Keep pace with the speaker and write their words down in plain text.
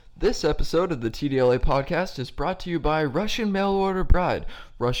This episode of the TDLA podcast is brought to you by Russian Mail Order Bride.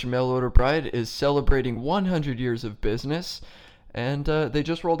 Russian Mail Order Bride is celebrating 100 years of business, and they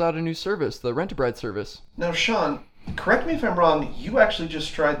just rolled out a new service, the Rent-A-Bride service. Now, Sean, correct me if I'm wrong, you actually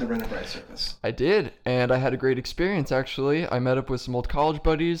just tried the Rent-A-Bride service. I did, and I had a great experience, actually. I met up with some old college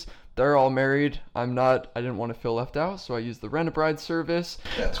buddies. They're all married. I didn't want to feel left out, so I used the Rent-A-Bride service.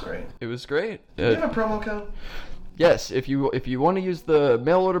 That's great. It was great. Do you have a promo code? Yes, if you want to use the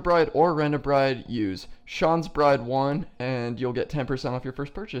Mail Order Bride or Rent-A-Bride, use Sean's Bride 1 and you'll get 10% off your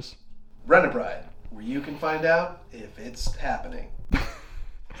first purchase. Rent-A-Bride, where you can find out if it's happening.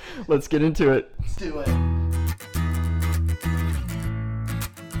 Let's get into it. Let's do it.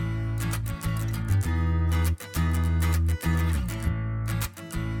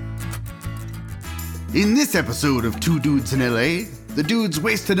 In this episode of Two Dudes in LA, the dudes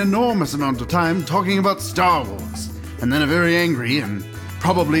waste an enormous amount of time talking about Star Wars, and then a very angry and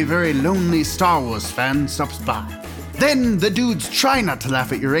probably very lonely Star Wars fan stops by. Then the dudes try not to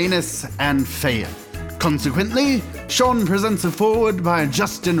laugh at Uranus and fail. Consequently, Sean presents a foreword by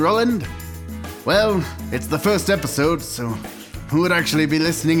Justin Roiland. Well, it's the first episode, so who would actually be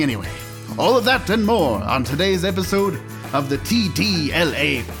listening anyway? All of that and more on today's episode of the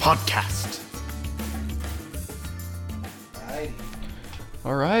TDLA podcast.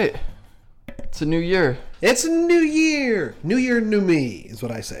 All right. It's a new year. It's a new year. New year, new me is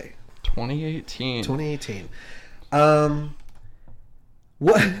what I say. 2018. 2018.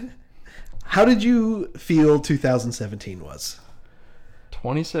 What? How did you feel 2017 was?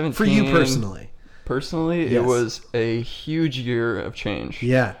 2017. For you personally. Personally, Yes. It was a huge year of change.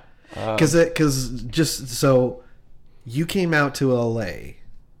 Yeah. Because just so you came out to LA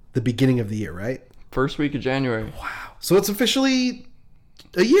the beginning of the year, right? First week of January. Wow. So it's officially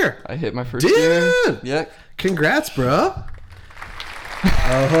a year. I hit my first year. Yeah. Congrats, bro.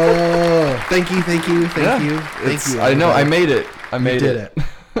 Oh, thank you. Thank you. I know. I made it. I made did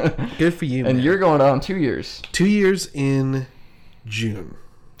it. Good for you, And man. you're going on 2 years. 2 years in June.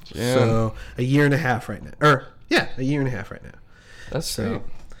 So a year and a half right now. A year and a half right now. That's great.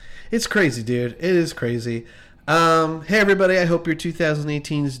 It's crazy, dude. It is crazy. Hey, everybody. I hope your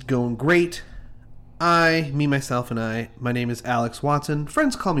 2018 is going great. My name is Alex Watson.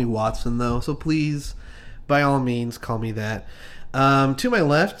 Friends call me Watson, though, so please, by all means, call me that. To my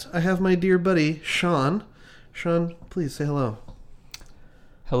left, I have my dear buddy, Sean. Sean, please say hello.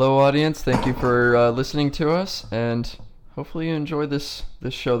 Hello, audience. Thank you for listening to us, and hopefully you enjoy this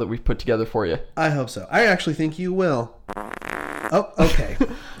show that we've put together for you. I hope so. I actually think you will. Oh, okay.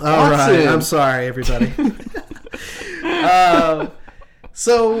 All right. I'm sorry, everybody.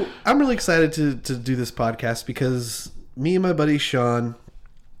 So I'm really excited to do this podcast because me and my buddy Sean,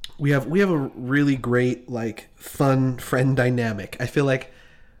 we have a really great, fun friend dynamic. I feel like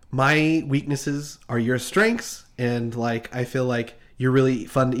my weaknesses are your strengths, and I feel like you're really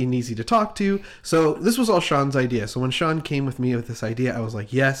fun and easy to talk to. So this was all Sean's idea. So when Sean came with me with this idea, I was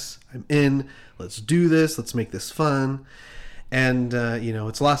like, yes, I'm in. Let's do this. Let's make this fun. And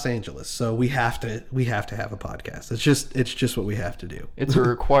it's Los Angeles, so we have to have a podcast. It's just what we have to do. It's a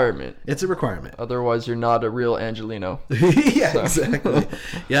requirement. It's a requirement. Otherwise, you're not a real Angelino. Yeah, exactly.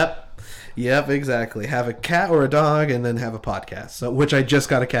 Yep, exactly. Have a cat or a dog, and then have a podcast. So, which I just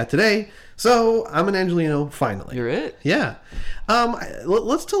got a cat today, so I'm an Angelino finally. You're it? Yeah.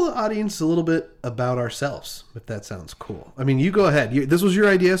 Let's tell the audience a little bit about ourselves, if that sounds cool. I mean, you go ahead. This was your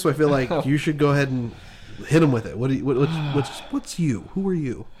idea, so I feel like you should go ahead and hit them with it. What's you? Who are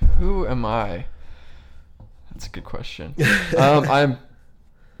you? Who am I? That's a good question.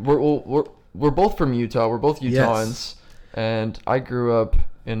 We're both from Utah. We're both Utahns, Yes. And I grew up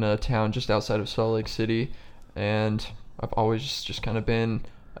in a town just outside of Salt Lake City, and I've always just kind of been,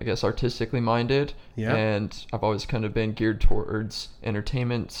 I guess, artistically minded. Yeah. And I've always kind of been geared towards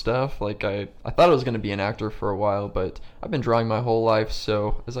entertainment stuff. I thought I was going to be an actor for a while, but I've been drawing my whole life.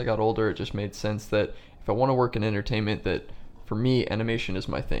 So as I got older, it just made sense that if I want to work in entertainment, that for me, animation is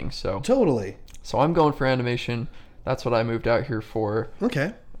my thing. So Totally. So I'm going for animation. That's what I moved out here for.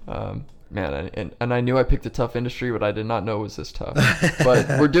 Okay. And I knew I picked a tough industry, but I did not know it was this tough.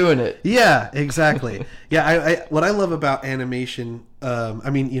 But we're doing it. Yeah, exactly. Yeah, I what I love about animation,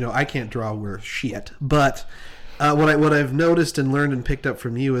 I can't draw worth shit, but what I've noticed and learned and picked up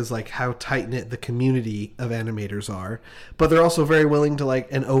from you is how tight knit the community of animators are, but they're also very willing to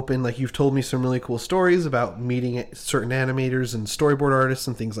and open. You've told me some really cool stories about meeting certain animators and storyboard artists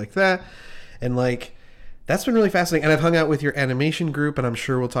and things like that, and that's been really fascinating. And I've hung out with your animation group, and I'm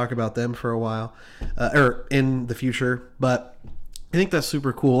sure we'll talk about them for a while, or in the future. But I think that's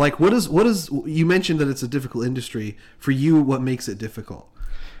super cool. What is you mentioned that it's a difficult industry for you. What makes it difficult?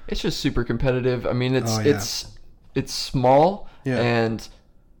 It's just super competitive. I mean, Oh, yeah. it's small, Yeah. and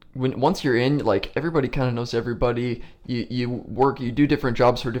once you're in, like, everybody kind of knows everybody. You do different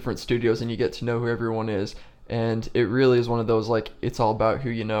jobs for different studios, and you get to know who everyone is. And it really is one of those, like, it's all about who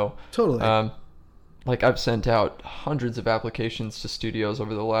you know. Totally. Like, I've sent out hundreds of applications to studios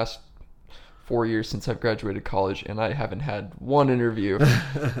over the last 4 years since I've graduated college, and I haven't had one interview.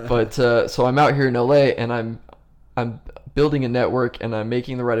 But so I'm out here in LA, and I'm building a network, and I'm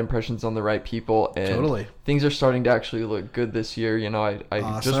making the right impressions on the right people, and Totally. things are starting to actually look good this year. You know, I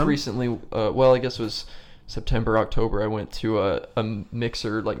just Awesome. recently, well, I guess it was September, October, I went to a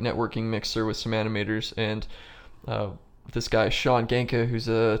mixer, like networking mixer with some animators, and this guy Sean Genka, who's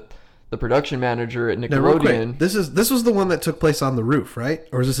the production manager at Now, real quick, Nickelodeon. this was the one that took place on the roof, right?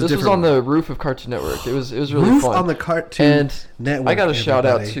 Or is this a This was different on one? the roof of Cartoon Network. It was really Roof fun. on the Cartoon And Network. I got a shout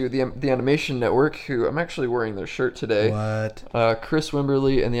out everybody. to the Animation Network, who I'm actually wearing their shirt today. What? Chris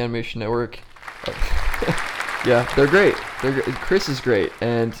Wimberly and the Animation Network. Yeah, they're great. Chris is great,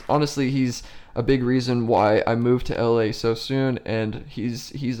 and honestly, he's a big reason why I moved to LA so soon, and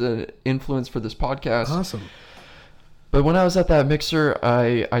he's an influence for this podcast. Awesome. But when I was at that mixer,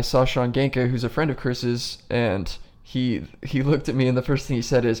 I saw Sean Genka, who's a friend of Chris's, and he looked at me, and the first thing he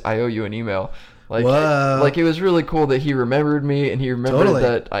said is, "I owe you an email." Whoa. Like it was really cool that he remembered me, and he remembered Totally.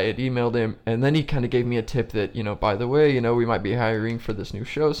 that I had emailed him, and then he kind of gave me a tip that, you know, by the way, you know, we might be hiring for this new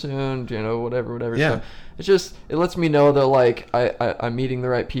show soon, you know, whatever. Yeah. So it's just, it lets me know that, like, I'm meeting the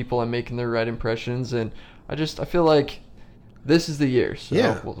right people, I'm making the right impressions, and I feel like this is the year. So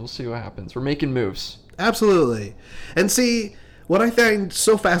Yeah. we'll see what happens. We're making moves. Absolutely. And see, what I find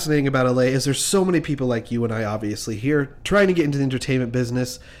so fascinating about LA is there's so many people like you and I, obviously, here trying to get into the entertainment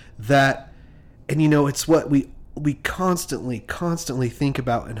business that, and you know, it's what we constantly think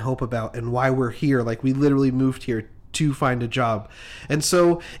about and hope about, and why we're here. Like, we literally moved here to find a job. And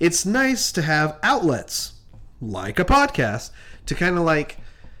so it's nice to have outlets like a podcast to kind of, like,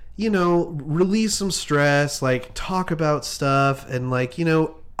 you know, release some stress, like talk about stuff, and, like, you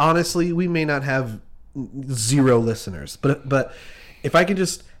know, honestly, we may not have 0 listeners, but if I can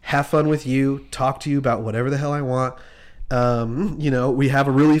just have fun with you, talk to you about whatever the hell I want. You know, we have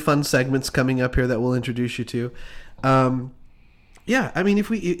a really fun segments coming up here that we'll introduce you to. Yeah, I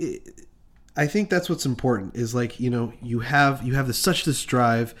mean, I think that's what's important is, like, you know, you have this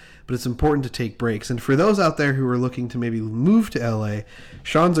drive, but it's important to take breaks. And for those out there who are looking to maybe move to LA,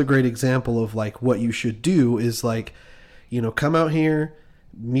 Sean's a great example of, like, what you should do is, like, you know, come out here,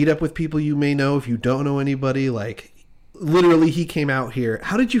 meet up with people you may know if you don't know anybody. Like, literally, he came out here.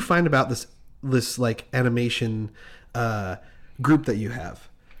 How did you find about this like animation group that you have?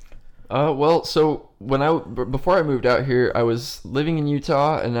 Well, so before I moved out here, I was living in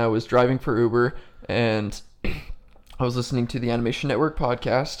Utah, and I was driving for Uber, and I was listening to the Animation Network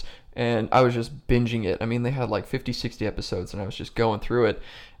podcast, and I was just binging it. I mean, they had like 50, 60 episodes, and I was just going through it.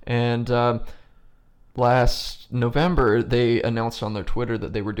 And last November, they announced on their Twitter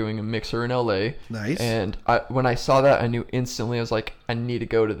that they were doing a mixer in LA. Nice. And when I saw that, I knew instantly. I was like, I need to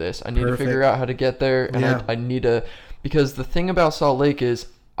go to this. I need Perfect. to figure out how to get there, and Yeah. I need to, because the thing about Salt Lake is,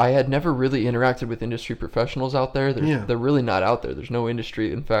 I had never really interacted with industry professionals out there. They're really not out there. There's no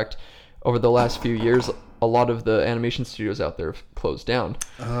industry. In fact, over the last few years, a lot of the animation studios out there have closed down.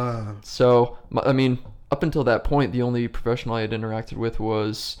 So, I mean, up until that point, the only professional I had interacted with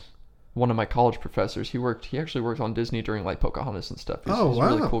was one of my college professors. He actually worked on Disney during, like, Pocahontas and stuff. He's a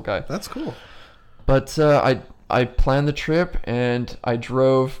really cool guy. That's cool. But I planned the trip, and I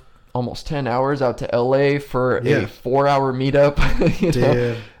drove almost 10 hours out to LA for a 4-hour meetup. You know?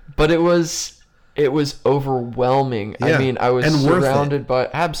 Dude. But it was overwhelming. Yeah. I mean, I was And worth surrounded by,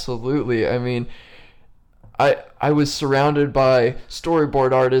 absolutely. I mean, I was surrounded by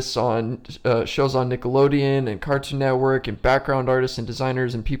storyboard artists on shows on Nickelodeon and Cartoon Network, and background artists and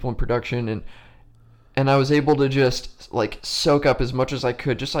designers and people in production, and I was able to just, like, soak up as much as I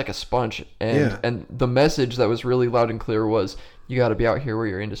could, just like a sponge. And the message that was really loud and clear was, you got to be out here where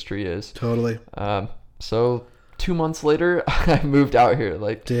your industry is. Totally. So 2 months later, I moved out here.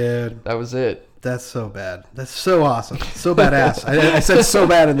 Like, Dude, that was it. that's so bad. That's so awesome. So badass. I said so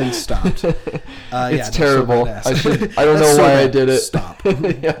bad and then stopped. It's terrible. So I don't know why I did it. Stop.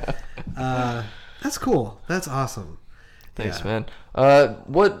 Yeah. That's cool. That's awesome. Thanks, Yeah. man.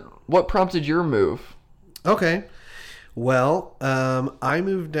 What prompted your move? Okay. Well, I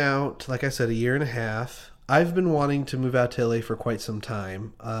moved out, like I said, 1.5 years. I've been wanting to move out to LA for quite some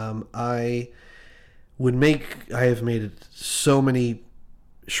time. I have made so many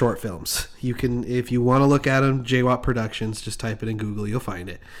short films. You can, if you want to look at them, JWAP Productions, just type it in Google, you'll find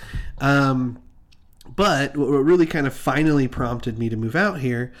it. But what really kind of finally prompted me to move out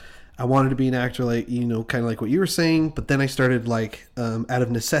here, I wanted to be an actor, like, you know, kind of like what you were saying. But then I started, like, out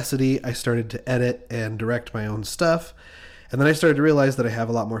of necessity, I started to edit and direct my own stuff. And then I started to realize that I have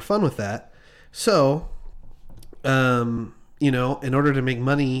a lot more fun with that. So, you know, in order to make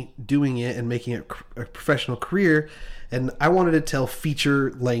money doing it and making it a professional career, and I wanted to tell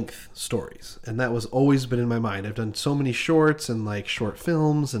feature-length stories. And that was always been in my mind. I've done so many shorts and, like, short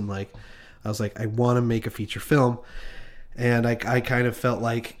films, and, like, I was like, I want to make a feature film. And I kind of felt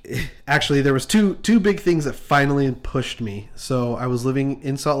like, actually, there was two big things that finally pushed me. So I was living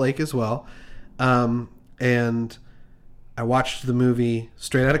in Salt Lake as well. And I watched the movie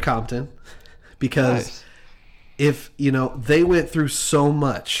Straight Outta Compton because Nice. if, you know, they went through so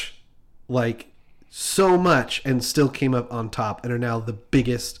much, like, so much, and still came up on top and are now the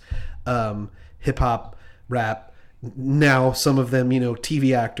biggest hip-hop, rap, now some of them, you know,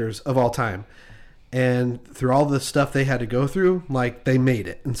 TV actors of all time. And through all the stuff they had to go through, like, they made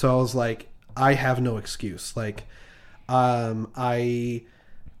it. And so I was like, I have no excuse. Like, I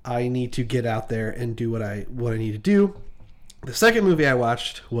need to get out there and do what I need to do. The second movie I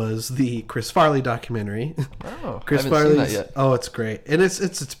watched was the Chris Farley documentary. Oh, Chris I haven't seen that Farley's. yet. Oh, it's great, and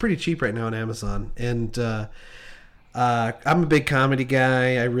it's pretty cheap right now on Amazon. And I'm a big comedy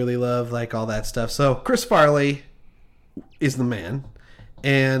guy. I really love, like, all that stuff. So Chris Farley is the man,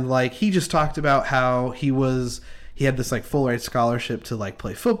 and, like, he just talked about how he had this, like, full ride scholarship to, like,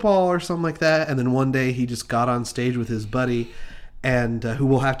 play football or something like that. And then one day he just got on stage with his buddy, and who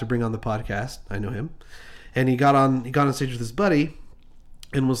we'll have to bring on the podcast. I know him. And he got on stage with his buddy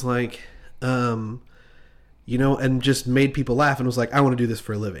and was like, you know, and just made people laugh and was like, I want to do this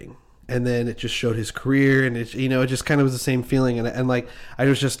for a living. And then it just showed his career, and it, you know, it just kind of was the same feeling. And like, I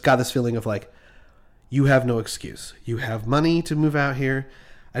just got this feeling of, like, you have no excuse. You have money to move out here.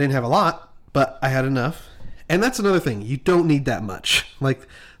 I didn't have a lot, but I had enough. And that's another thing. You don't need that much. Like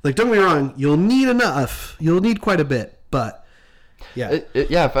don't get me wrong. You'll need enough. You'll need quite a bit, but yeah.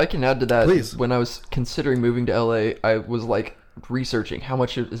 Yeah, if I can add to that, Please. when I was considering moving to LA, I was, like, researching how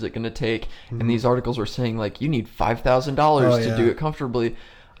much is it going to take, and these articles were saying, like, you need $5,000 to do it comfortably.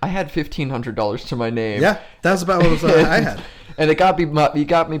 I had $1,500 to my name. Yeah, that was about what I had. And it got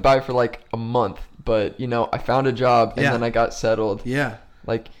me by for, like, a month, but, you know, I found a job, and then I got settled. Yeah.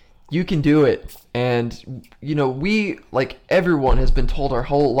 Like, you can do it. And, you know, we, like, everyone has been told our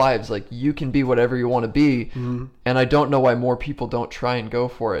whole lives, like, you can be whatever you want to be. Mm-hmm. And I don't know why more people don't try and go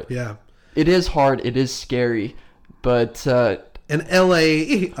for it. Yeah. It is hard. It is scary. But, in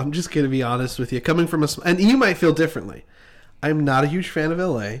LA, I'm just going to be honest with you, coming from and you might feel differently. I'm not a huge fan of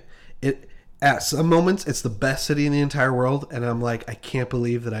LA. At some moments, it's the best city in the entire world. And I'm like, I can't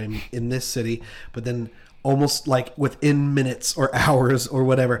believe that I'm in this city. But then almost, like, within minutes or hours or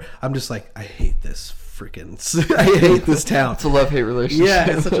whatever, I'm just like, I hate this freaking, I hate this town. it's a love-hate relationship. Yeah,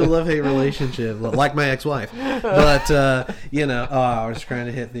 it's such a love-hate relationship, like my ex-wife. But, you know, I was trying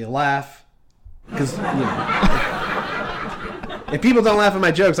to hit the laugh. Because, you know, if people don't laugh at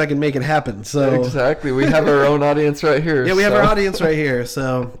my jokes, I can make it happen. So Exactly. We have our own audience right here. yeah, we have our audience right here.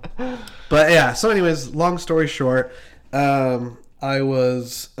 So, but yeah. So, anyways, long story short, I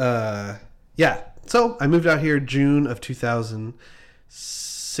was yeah. So I moved out here June of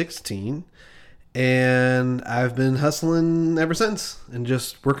 2016, and I've been hustling ever since and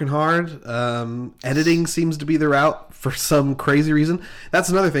just working hard. Editing seems to be the route for some crazy reason. That's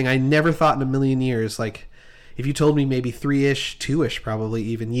another thing I never thought in a million years. Like, if you told me maybe 3-ish, 2-ish probably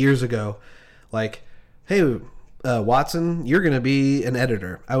even years ago, like, hey, Watson, you're going to be an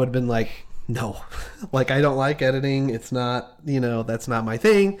editor, I would have been like, no. Like, I don't like editing. It's not, you know, that's not my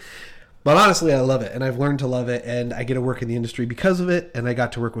thing. But honestly, I love it, and I've learned to love it, and I get to work in the industry because of it, and I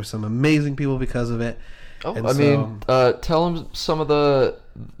got to work with some amazing people because of it. Oh, And I mean, tell them some of the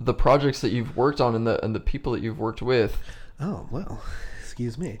projects that you've worked on and the people that you've worked with. Oh, well,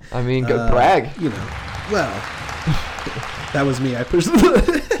 excuse me. I mean, go brag. You know, well, that was me. I pushed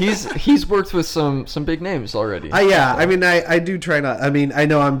He's worked with some big names already. Yeah, I mean, I do try not. I mean, I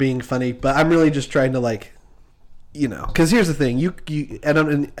know I'm being funny, but I'm really just trying to, like, you know, because here's the thing. You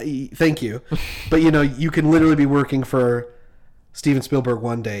thank you, but, you know, you can literally be working for Steven Spielberg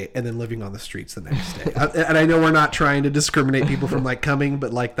one day and then living on the streets the next day. And I know we're not trying to discriminate people from, like, coming,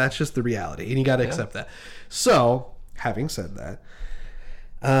 but, like, that's just the reality, and you got to accept that. So, having said that,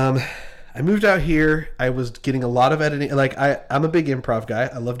 I moved out here. I was getting a lot of editing. Like, I'm a big improv guy.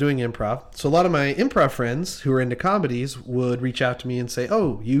 I love doing improv. So a lot of my improv friends who are into comedies would reach out to me and say,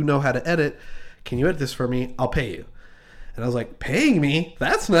 oh, you know how to edit. Can you edit this for me? I'll pay you. And I was like, paying me?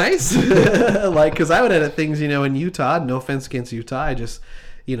 That's nice. Like, because I would edit things, you know, in Utah. No offense against Utah. I just,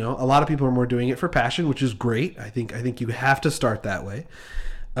 You know, a lot of people are more doing it for passion, which is great. I think you have to start that way.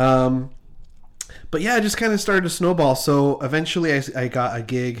 But yeah, it just kind of started to snowball. So eventually I got a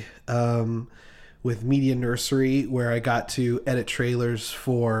gig with Media Nursery where I got to edit trailers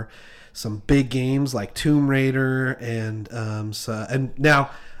for some big games like Tomb Raider and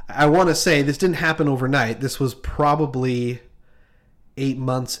now I want to say this didn't happen overnight. This was probably 8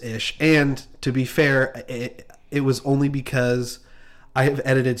 months ish, and to be fair, it was only because I have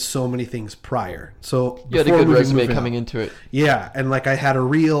edited so many things prior. So you had a good resume coming into it. Yeah, and like I had a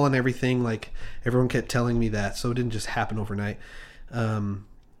reel and everything. Like everyone kept telling me that, so it didn't just happen overnight.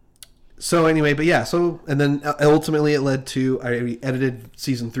 So anyway, but yeah, and then ultimately it led to I edited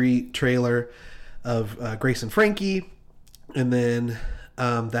season 3 trailer of Grace and Frankie, and then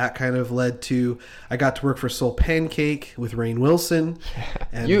that kind of led to I got to work for Soul Pancake with Rainn Wilson,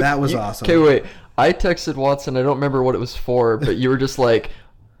 and that was awesome. Okay, wait. I texted Watson. I don't remember what it was for, but you were just like,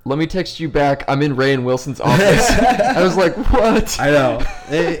 "Let me text you back. I'm in Rainn Wilson's office." I was like, "What?" I know.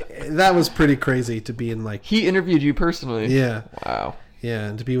 That was pretty crazy to be in like. He interviewed you personally. Yeah. Wow. Yeah,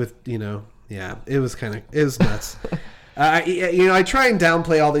 and to be with it was nuts. I try and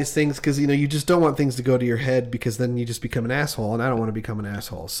downplay all these things because you just don't want things to go to your head because then you just become an asshole, and I don't want to become an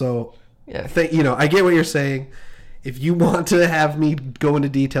asshole. So yeah, I get what you're saying. If you want to have me go into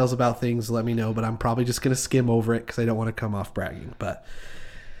details about things, let me know. But I'm probably just going to skim over it because I don't want to come off bragging. But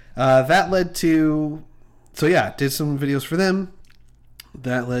that led to, did some videos for them.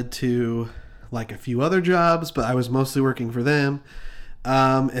 That led to like a few other jobs, but I was mostly working for them.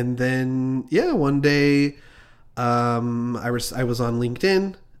 And then one day I was on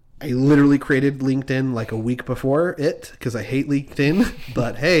LinkedIn. I literally created LinkedIn like a week before it because I hate LinkedIn.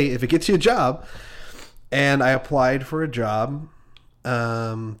 But hey, if it gets you a job. And I applied for a job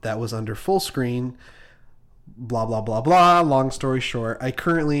that was under full screen, blah, blah, blah, blah. Long story short, I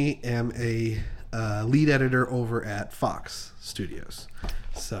currently am a lead editor over at Fox Studios.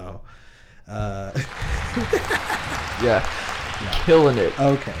 So, killing it.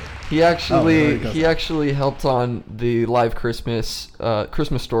 Okay. He actually helped on the live Christmas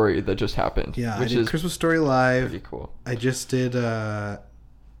story that just happened. Yeah, which I did is Christmas Story live. Pretty cool. I just did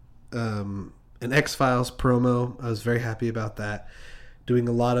an X-Files promo. I was very happy about that. Doing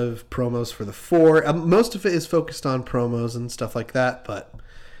a lot of promos for the 4. Most of it is focused on promos and stuff like that, but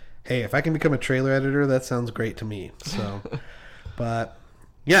hey, if I can become a trailer editor, that sounds great to me. So, but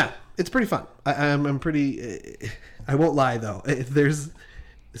yeah, it's pretty fun. I'm pretty... I won't lie, though. This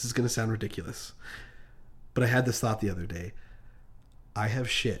is going to sound ridiculous, but I had this thought the other day. I have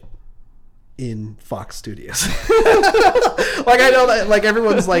shit in Fox Studios. Like I know that like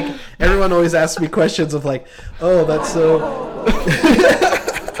everyone always asks me questions of like, oh, that's so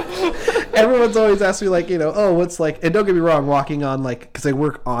everyone's always asking me like, oh, what's like, and don't get me wrong, walking on like, because I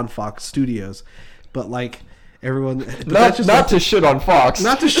work on Fox Studios, but like everyone not to shit on Fox,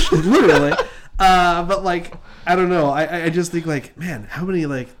 not to literally but like I don't know, I just think like, man, how many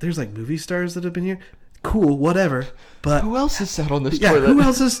like there's like movie stars that have been here. Cool, whatever. But who else is sat on this toilet? Who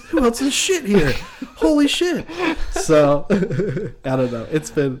else is shit here? Holy shit! So I don't know.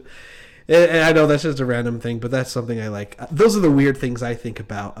 It's been, and I know that's just a random thing, but that's something I like. Those are the weird things I think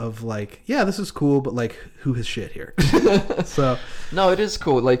about. Of like, yeah, this is cool, but like, who has shit here? So no, it is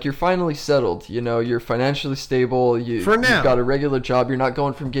cool. Like you're finally settled. You're financially stable. For now, you've got a regular job. You're not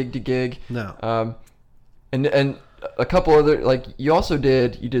going from gig to gig. No. And a couple other, like you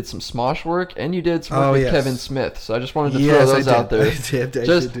did some Smosh work and you did some work with Kevin Smith. So I just wanted to throw those out there.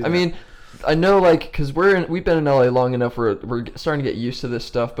 I mean, I know like, cause we've been in LA long enough where we're starting to get used to this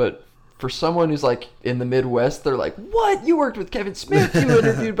stuff, but for someone who's like in the Midwest, they're like, what? You worked with Kevin Smith? You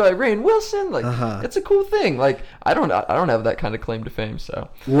interviewed by Rainn Wilson? Like, it's a cool thing. Like, I don't have that kind of claim to fame. So,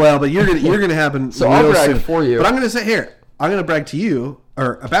 well, but you're gonna happen. So I'll brag for you. But I'm gonna say here, I'm gonna brag to you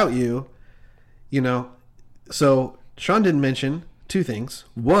or about you. So Sean didn't mention 2 things.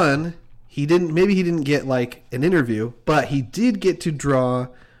 One, he didn't get like an interview, but he did get to draw.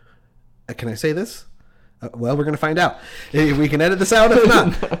 Can I say this? Well, we're gonna find out. If we can edit this out, if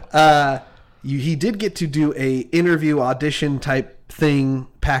not, he did get to do a interview audition type thing,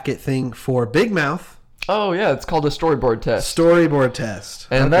 packet thing for Big Mouth. Oh yeah, it's called a storyboard test.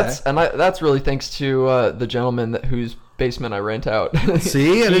 And that's really thanks to the gentleman whose basement I rent out.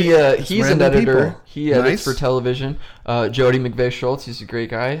 See, he's an editor. People. He edits for television. Jody McVeigh Schultz, he's a great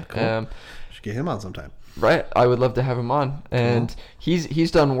guy. Cool. Should get him on sometime. Right, I would love to have him on. And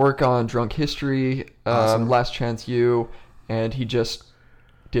he's done work on Drunk History, awesome. Last Chance U, and he just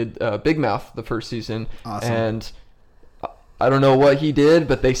did Big Mouth the first season. Awesome. And I don't know what he did,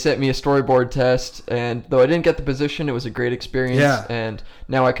 but they sent me a storyboard test, and though I didn't get the position, it was a great experience. Yeah. And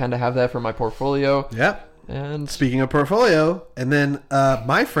now I kind of have that for my portfolio. Yep. And Speaking of portfolio, and then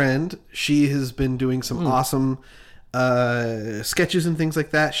my friend, she has been doing some awesome sketches and things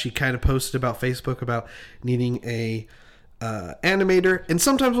like that. She kind of posted about Facebook about needing a animator, and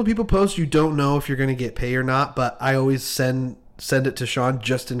sometimes when people post, you don't know if you're going to get pay or not, but I always send it to Sean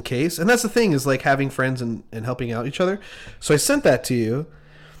just in case. And that's the thing, is like having friends and helping out each other. So I sent that to you,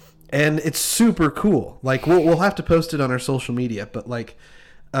 and it's super cool. Like we'll have to post it on our social media, but like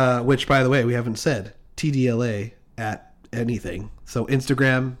which, by the way, we haven't said TDLA at anything. So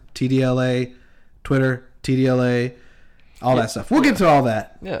Instagram TDLA, Twitter TDLA, all that stuff. We'll get to all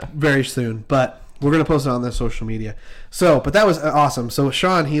that very soon, but we're gonna post it on the social media. So, but that was awesome. So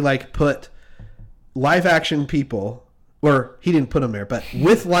Sean, he like put live action people, or he didn't put them there, but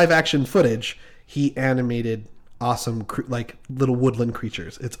with live action footage, he animated awesome like little woodland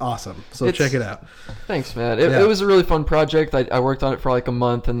creatures. It's awesome. So check it out. Thanks, man. It was a really fun project. I worked on it for like a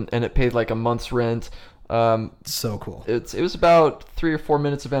month, and it paid like a month's rent. So cool. It was about 3 or 4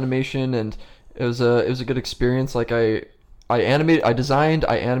 minutes of animation, and it was a good experience. Like I designed,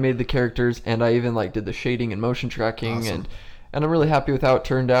 I animated the characters, and I even like did the shading and motion tracking. Awesome. And I'm really happy with how it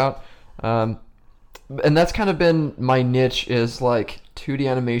turned out. And that's kind of been my niche, is like 2D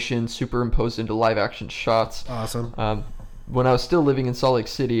animation superimposed into live action shots. Awesome. When I was still living in Salt Lake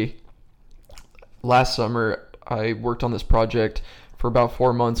City last summer, I worked on this project for about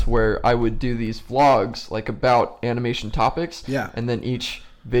 4 months where I would do these vlogs like about animation topics. Yeah. And then each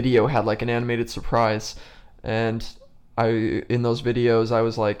video had like an animated surprise. And in those videos, I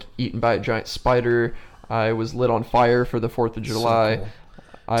was like eaten by a giant spider. I was lit on fire for the 4th of July.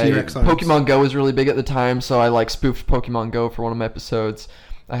 So cool. Pokemon Go was really big at the time, so I like spoofed Pokemon Go for one of my episodes.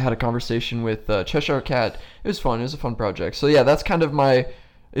 I had a conversation with Cheshire Cat. It was fun. It was a fun project. So yeah, that's kind of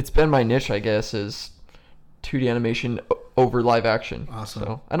it's been my niche, I guess, is 2D animation over live action. Awesome.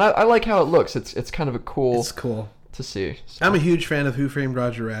 So, and I like how it looks. It's kind of It's cool to see. So. I'm a huge fan of Who Framed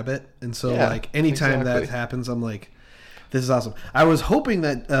Roger Rabbit, and so like anytime that happens, I'm like, this is awesome. I was hoping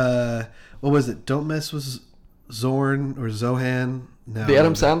that what was it? Don't Mess with Zorn or Zohan. No, the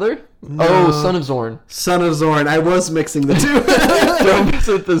Adam Sandler? No. Oh, Son of Zorn. Son of Zorn. I was mixing the two. Don't mess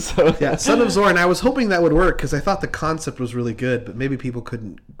with the Zorn. Yeah, Son of Zorn. I was hoping that would work because I thought the concept was really good, but maybe people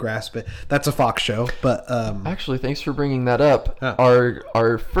couldn't grasp it. That's a Fox show, but actually, thanks for bringing that up.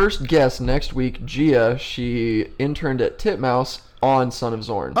 Our first guest next week, Gia, she interned at Titmouse on Son of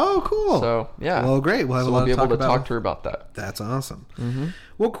Zorn. Oh, cool. So yeah. Well, great. We'll be able to talk to her about that. That's awesome. Mm-hmm.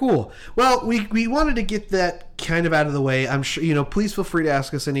 Well, cool. Well, we wanted to get that kind of out of the way. I'm sure please feel free to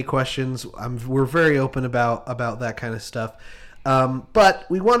ask us any questions. We're very open about that kind of stuff. But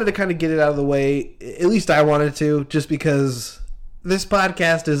we wanted to kind of get it out of the way. At least I wanted to, just because this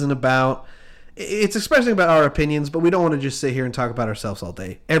podcast isn't about. It's expressing about our opinions, but we don't want to just sit here and talk about ourselves all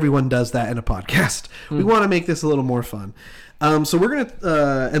day. Everyone does that in a podcast. We want to make this a little more fun. So we're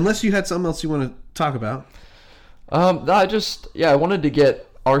gonna, unless you had something else you want to talk about. I wanted to get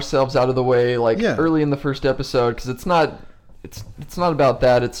ourselves out of the way early in the first episode, because it's not about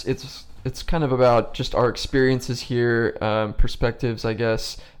that. It's kind of about just our experiences here, perspectives, I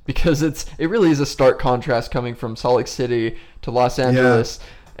guess, because it really is a stark contrast coming from Salt Lake City to Los Angeles. Yeah.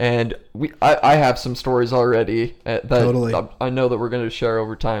 And I have some stories already that totally. I know that we're going to share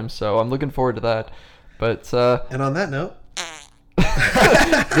over time, so I'm looking forward to that. But and on that note,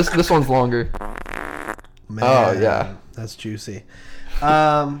 this one's longer. Man, oh yeah, that's juicy.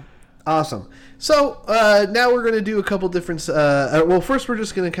 Awesome. So now we're going to do a couple different. Well, first we're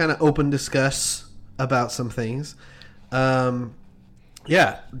just going to kind of open discuss about some things.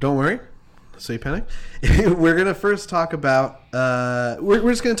 Yeah, don't worry. So you panic. We're going to first talk about. We're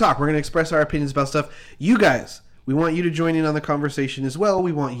just going to talk. We're going to express our opinions about stuff. You guys, we want you to join in on the conversation as well.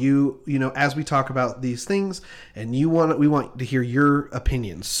 We want you, as we talk about these things, and we want to hear your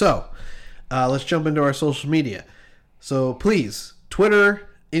opinions. So let's jump into our social media. So please, Twitter,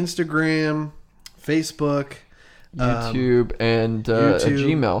 Instagram, Facebook, YouTube, and a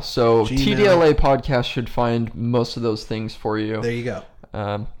Gmail. So TDLA podcast should find most of those things for you. There you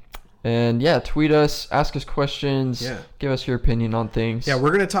go. And yeah, tweet us, ask us questions, give us your opinion on things. Yeah,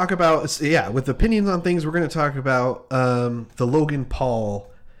 we're going to talk about, with opinions on things, we're going to talk about the Logan Paul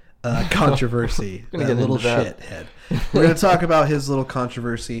controversy. That little shithead. We're going to talk about his little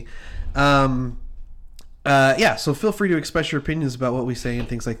controversy. So feel free to express your opinions about what we say and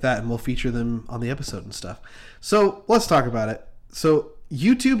things like that, and we'll feature them on the episode and stuff. So let's talk about it. So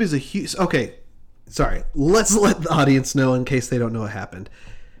YouTube is a huge... Okay, sorry. Let's let the audience know in case they don't know what happened.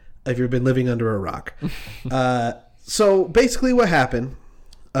 If you've been living under a rock. So basically what happened,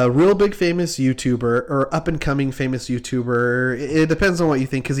 a real big famous YouTuber or up and coming famous YouTuber, it depends on what you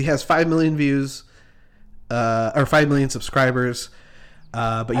think, because he has 5 million views or 5 million subscribers.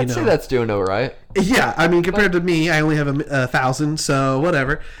 But I'd say that's doing all right. Yeah, I mean, compared to me, I only have 1,000, so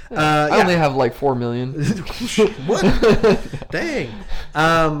whatever. I only have like 4 million. What? Dang.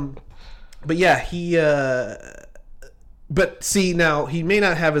 But yeah, he. But see, now he may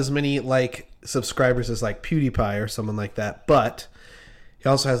not have as many like subscribers as like PewDiePie or someone like that, but he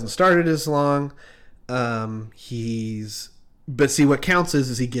also hasn't started as long. But see, what counts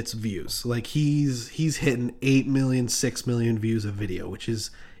is he gets views. Like he's hitting 8 million, 6 million views a video, which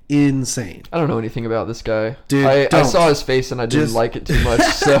is insane. I don't know anything about this guy. Dude, I saw his face and I didn't like it too much.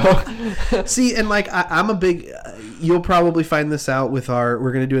 So see, and like I'm a big. You'll probably find this out with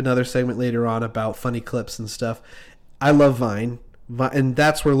we're going to do another segment later on about funny clips and stuff. I love Vine, and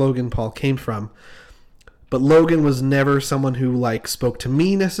that's where Logan Paul came from. But Logan was never someone who like spoke to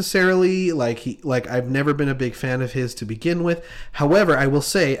me necessarily. Like I've never been a big fan of his to begin with. However, I will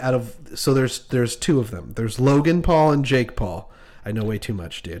say there's two of them. There's Logan Paul and Jake Paul. I know way too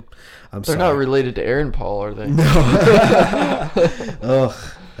much, dude. They're not related to Aaron Paul, are they? No.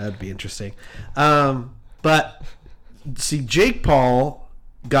 Oh, that'd be interesting. But see, Jake Paul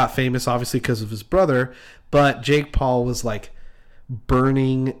got famous obviously because of his brother, but Jake Paul was like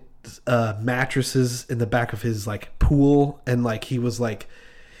burning mattresses in the back of his like pool, and like he was like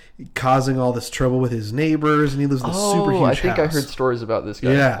causing all this trouble with his neighbors, and he lives in a super huge I think house. I heard stories about this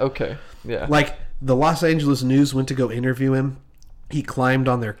guy. Yeah. Okay. Yeah. Like the Los Angeles News went to go interview him. He climbed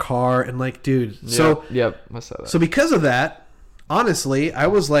on their car and like, dude. So yep, I saw that. So because of that, honestly, I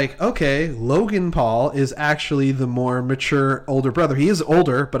was like, okay, Logan Paul is actually the more mature older brother. He is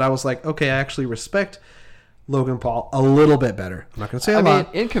older, but I was like, okay, I actually respect Logan Paul a little bit better. I'm not going to say a lot.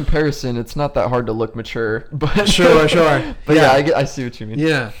 I mean, in comparison, it's not that hard to look mature. But Sure. But yeah, I see what you mean.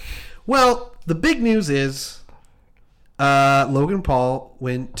 Yeah. Well, the big news is Logan Paul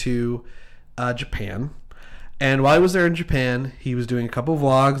went to Japan. And while he was there in Japan, he was doing a couple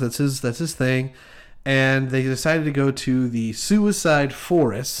vlogs. That's his thing. And they decided to go to the Suicide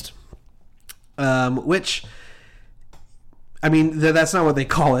Forest, which... I mean, that's not what they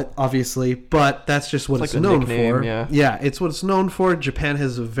call it, obviously, but that's just what it's known for. Yeah, it's what it's known for. Japan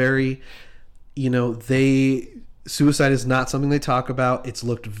has a very, suicide is not something they talk about. It's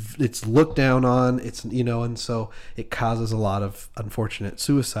looked down on. It's and so it causes a lot of unfortunate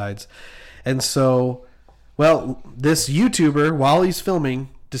suicides. And so, well, this YouTuber, while he's filming,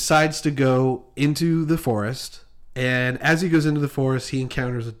 decides to go into the forest, and as he goes into the forest, he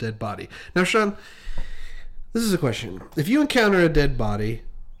encounters a dead body. Now, Sean, this is a question. If you encounter a dead body,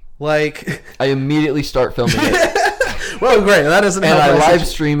 like... I immediately start filming it. Well, great. That doesn't help. And I live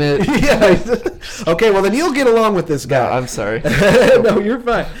stream it. Yeah. Okay, well, then you'll get along with this guy. No, I'm sorry. No, you're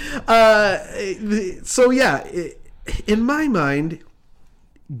fine. So, yeah, in my mind,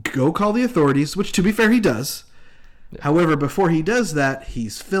 go call the authorities, which, to be fair, he does. Yeah. However, before he does that,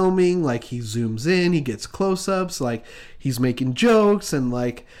 he's filming, like, he zooms in, he gets close-ups, like, he's making jokes, and,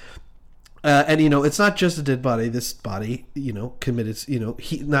 like... and it's not just a dead body. This body, committed.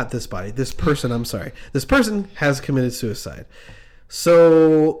 Not this body. This person. I'm sorry. This person has committed suicide.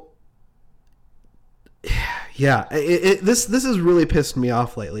 So, yeah, this has really pissed me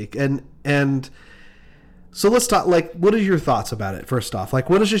off lately. And so let's talk. Like, what are your thoughts about it? First off, like,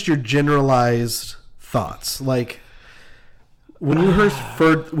 what is just your generalized thoughts? Like, when you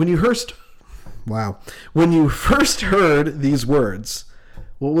first heard these words.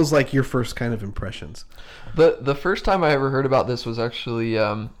 What was like your first kind of impressions? The first time I ever heard about this was actually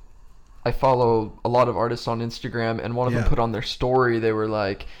I follow a lot of artists on Instagram, and one of them put on their story, they were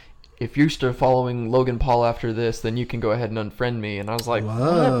like, if you start following Logan Paul after this, then you can go ahead and unfriend me. And I was like,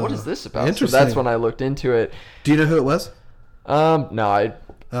 what is this about? So that's when I looked into it. Do you know who it was? No, it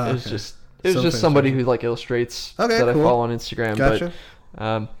was just somebody who like illustrates that I follow on Instagram. Gotcha.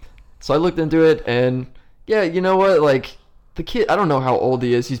 But so I looked into it, and yeah, you know what, like, the kid, I don't know how old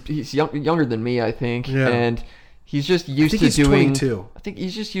he is. He's younger than me, I think. Yeah. And he's just used to doing... 22. I think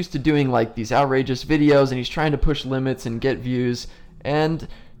he's just used to doing like these outrageous videos, and he's trying to push limits and get views. And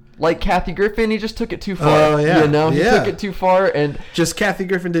like Kathy Griffin, he just took it too far. Oh, yeah. He took it too far, and... Just Kathy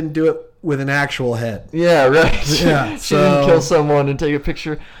Griffin didn't do it with an actual head. Yeah, right. Yeah, she didn't kill someone and take a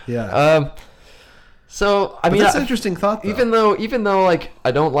picture. Yeah. So I mean, that's an interesting thought, though. Even though like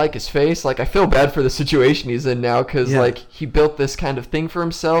I don't like his face, like I feel bad for the situation he's in now, because like he built this kind of thing for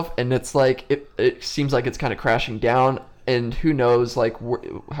himself, and it's like it seems like it's kind of crashing down, and who knows like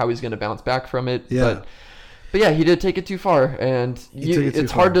how he's gonna bounce back from it. Yeah. But But yeah, he did take it too far, and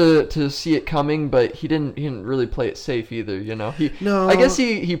it's hard to see it coming. But he didn't really play it safe either. I guess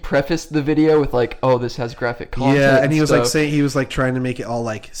he prefaced the video with like, "Oh, this has graphic content." Yeah, and he was stuff. he was like trying to make it all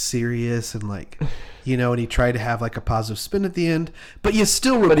like serious and like, and he tried to have like a positive spin at the end. But you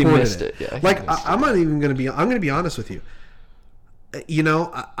still recorded But he missed it. Yeah, I'm not even gonna be. I'm gonna be honest with you.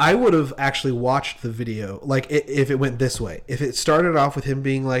 I would have actually watched the video like if it went this way. If it started off with him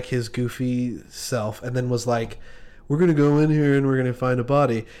being like his goofy self and then was like, we're going to go in here and we're going to find a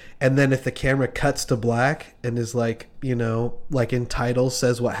body. And then if the camera cuts to black and is like, like in title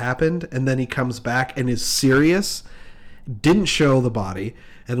says what happened. And then he comes back and is serious, didn't show the body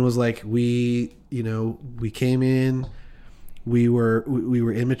and was like, we came in, we were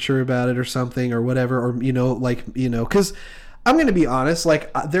immature about it or something or whatever. Or, because I'm going to be honest,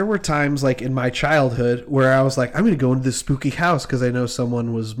 like there were times like in my childhood where I was like, I'm going to go into this spooky house because I know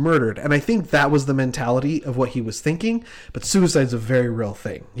someone was murdered. And I think that was the mentality of what he was thinking. But suicide's a very real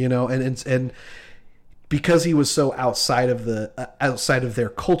thing, and because he was so outside of their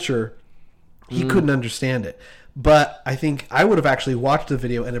culture, he couldn't understand it. But I think I would have actually watched the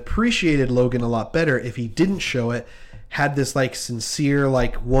video and appreciated Logan a lot better if he didn't show it, had this like sincere,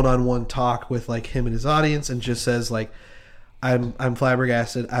 like one-on-one talk with like him and his audience and just says like, I'm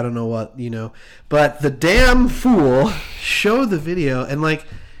flabbergasted. I don't know what, But the damn fool showed the video and like,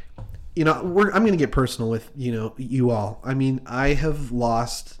 I'm going to get personal with, you all. I mean, I have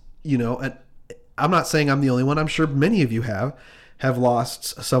lost, I'm not saying I'm the only one. I'm sure many of you have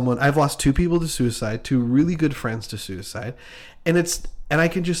lost someone. I've lost 2 people to suicide, 2 really good friends to suicide. And I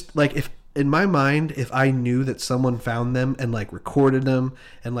can just like, if in my mind, if I knew that someone found them and like recorded them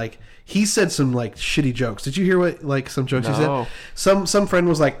and like, he said some like shitty jokes. Did you hear what like some jokes he said? Some friend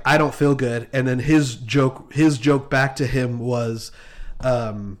was like, I don't feel good. And then his joke back to him was,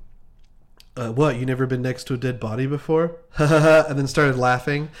 what, you never been next to a dead body before? And then started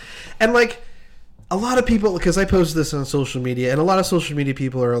laughing. And like a lot of people, because I posted this on social media and a lot of social media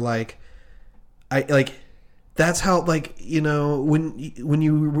people are like, that's how like, when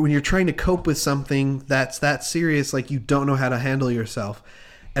you're trying to cope with something that's that serious, like you don't know how to handle yourself.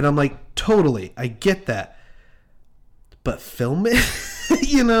 And I'm like, totally, I get that. But film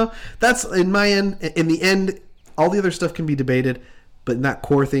it, that's in my end. In the end, all the other stuff can be debated, but in that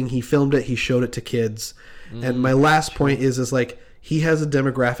core thing, he filmed it, he showed it to kids. And my last point is like, he has a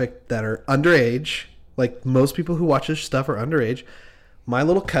demographic that are underage. Like most people who watch this stuff are underage. My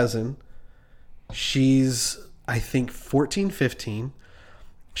little cousin, she's, I think 14, 15.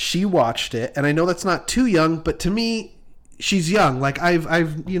 She watched it. And I know that's not too young, but to me, she's young. Like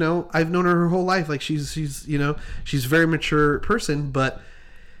I've known her whole life. Like she's a very mature person, but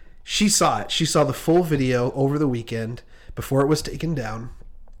she saw it. She saw the full video over the weekend before it was taken down.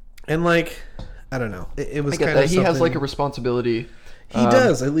 And like, I don't know. It was kind of he has like a responsibility. He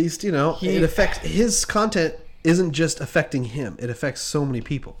does, at least, it affects his content isn't just affecting him. It affects so many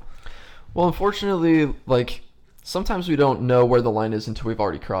people. Well, unfortunately, like sometimes we don't know where the line is until we've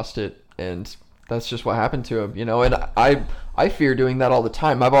already crossed it, and that's just what happened to him, And I fear doing that all the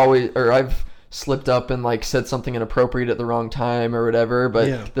time. I've slipped up and like said something inappropriate at the wrong time or whatever,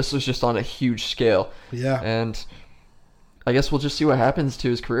 but This was just on a huge scale. Yeah. And I guess we'll just see what happens to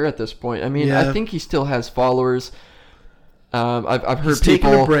his career at this point. I mean, I think he still has followers. I've heard He's people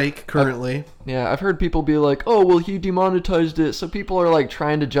taking a break currently. I've heard people be like, "Oh, well, he demonetized it," so people are like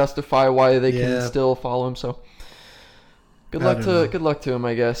trying to justify why they can still follow him. So. Good luck to him,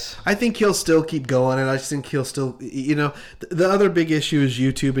 I guess. I think he'll still keep going, and I just think he'll still, the other big issue is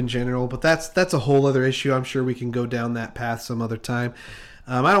YouTube in general, but that's a whole other issue. I'm sure we can go down that path some other time.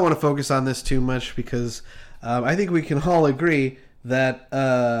 I don't want to focus on this too much because I think we can all agree that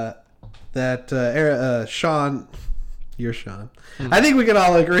Sean, you're Sean. Mm-hmm. I think we can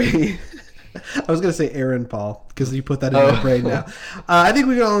all agree. I was going to say Aaron Paul because you put that in my brain now. I think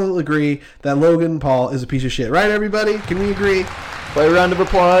we can all agree that Logan Paul is a piece of shit. Right, everybody? Can we agree? By a round of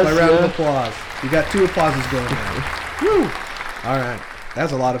applause. By a round of applause. You got 2 applauses going now. Woo! All right.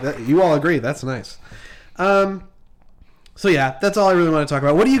 That's a lot of it. You all agree. That's nice. So, yeah, that's all I really want to talk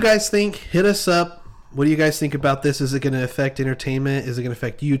about. What do you guys think? Hit us up. What do you guys think about this? Is it going to affect entertainment? Is it going to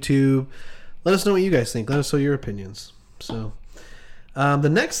affect YouTube? Let us know what you guys think. Let us know your opinions. So, the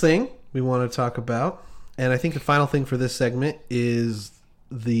next thing we want to talk about, and I think the final thing for this segment is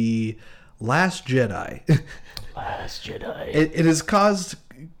the Last Jedi. Last Jedi. It has caused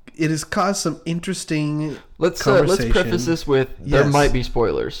some interesting. Let's preface this with there might be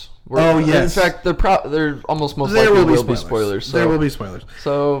spoilers. Yes. In fact, there almost most likely will be spoilers. So, there will be spoilers.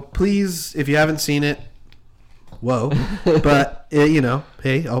 So please, if you haven't seen it, whoa! But hey,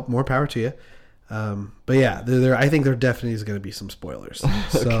 more power to you. But yeah, I think there definitely is going to be some spoilers.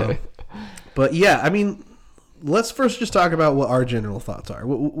 So, Okay. but yeah, I mean, let's first just talk about what our general thoughts are.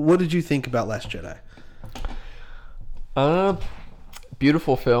 What did you think about Last Jedi?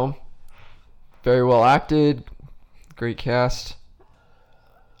 Beautiful film. Very well acted. Great cast.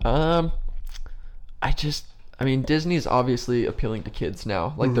 I mean, Disney is obviously appealing to kids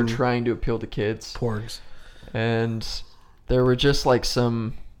now. Like, they're trying to appeal to kids. Porgs. And there were just, like,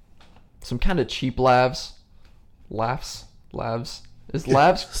 some kind of cheap laughs. Laughs? Is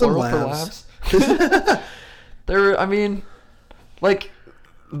laughs Some plural for laughs. laughs? I mean, like,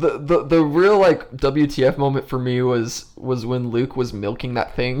 the real, like, WTF moment for me was when Luke was milking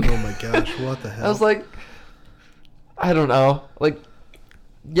that thing. Oh my gosh, what the hell? I was like, I don't know. Like,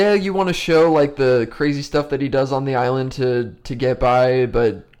 yeah, you want to show, like, the crazy stuff that he does on the island to get by,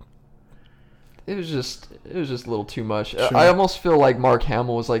 but it was just a little too much. Sure. I almost feel like Mark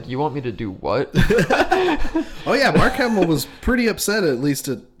Hamill was like, you want me to do what? Oh yeah, Mark Hamill was pretty upset, at least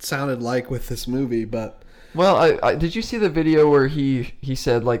it sounded like, with this movie, but... Well, I did you see the video where he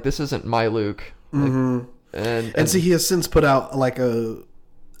said, like, this isn't my Luke? Like, and see, he has since put out, like, an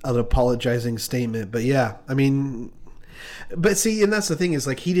apologizing statement, but yeah, I mean... But see, and that's the thing is,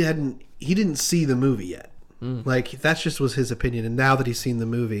 like, he didn't see the movie yet. Like, that just was his opinion, and now that he's seen the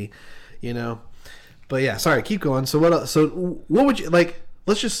movie, you know... But yeah, sorry, keep going. So what else? So what would you, like,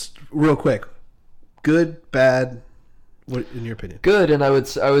 let's just real quick. Good, bad, what in your opinion? Good, and I would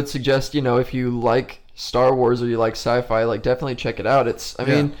suggest, you know, if you like Star Wars or you like sci-fi, like, definitely check it out. I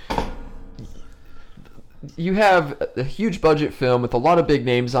mean, you have a huge budget film with a lot of big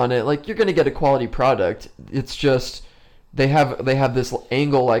names on it. Like, you're going to get a quality product. It's just they have this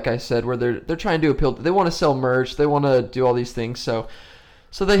angle, like I said, where they're trying to appeal. They want to sell merch. They want to do all these things. So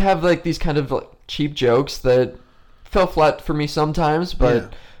they have, like, these kind of, like, cheap jokes that fell flat for me sometimes,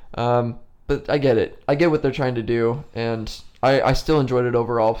 but but I get it. I get what they're trying to do, and I still enjoyed it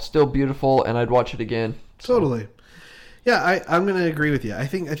overall. Still beautiful, and I'd watch it again. Totally. Yeah, I'm going to agree with you. I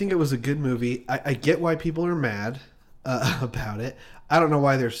think it was a good movie. I get why people are mad about it. I don't know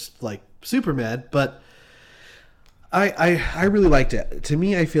why they're, like, super mad, but I really liked it. To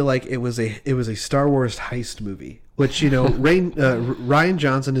me, I feel like it was a Star Wars heist movie, which, you know, Rian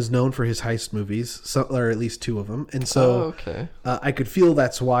Johnson is known for his heist movies, or at least two of them, and so I could feel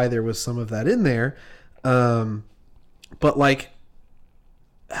that's why there was some of that in there. But, like,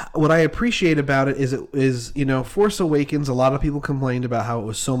 what I appreciate about it is, you know, Force Awakens, a lot of people complained about how it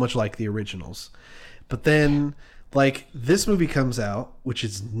was so much like the originals. But then, like, this movie comes out, which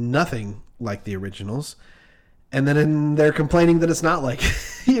is nothing like the originals, and then they're complaining that it's not like,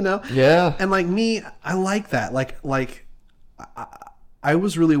 you know? Yeah. And, like, me, I like that. Like I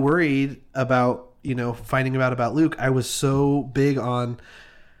was really worried about, you know, finding out about Luke. I was so big on,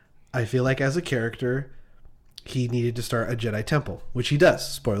 I feel like as a character, he needed to start a Jedi Temple, which he does.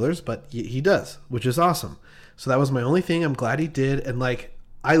 Spoilers, but he does, which is awesome. So that was my only thing. I'm glad he did. And, like,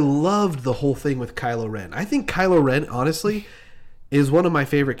 I loved the whole thing with Kylo Ren. I think Kylo Ren, honestly, is one of my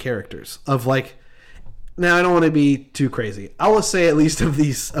favorite characters. Of, like, now I don't want to be too crazy. I will say at least of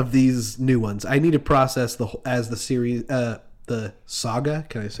these new ones. I need to process the series, the saga.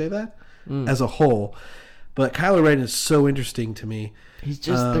 Can I say that? As a whole. But Kylo Ren is so interesting to me. He's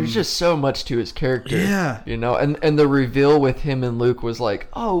just there's just so much to his character. Yeah. You know, and the reveal with him and Luke was like,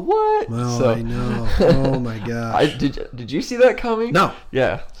 oh, what? Oh, I know. Oh my gosh. Did you see that coming? No.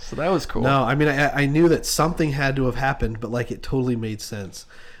 Yeah. So that was cool. No, I mean, I knew that something had to have happened, but, like, it totally made sense.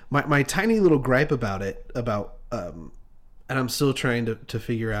 My tiny little gripe about it, and I'm still trying to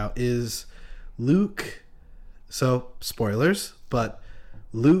figure out, is Luke. So, spoilers, but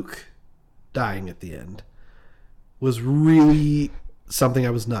Luke dying at the end was really something I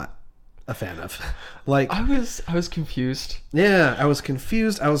was not a fan of. Like, I was confused. Yeah, I was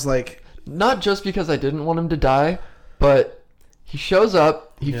confused. I was like, not just because I didn't want him to die, but he shows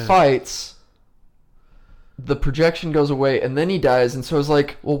up, he fights, the projection goes away, and then he dies, and so I was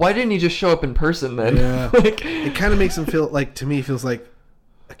like, well, why didn't he just show up in person then? Yeah. Like, it kind of makes him feel like, to me, feels like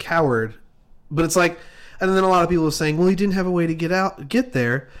a coward. But it's like, and then a lot of people are saying, well, he didn't have a way to get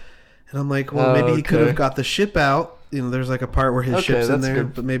there. And I'm like, well, maybe he could have got the ship out. You know, there's like a part where his ship's in there,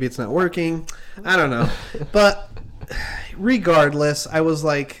 good. but maybe it's not working. I don't know. But regardless, I was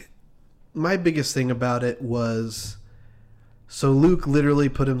like, my biggest thing about it was, so Luke literally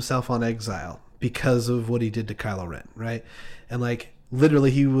put himself on exile because of what he did to Kylo Ren, right? And, like,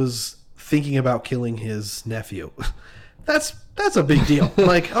 literally he was thinking about killing his nephew. That's a big deal.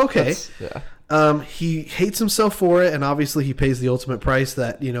 Like, okay. He hates himself for it, and obviously he pays the ultimate price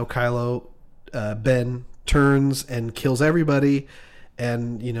that, you know, Kylo Ben turns and kills everybody,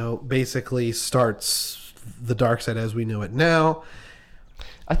 and basically starts the dark side as we know it now.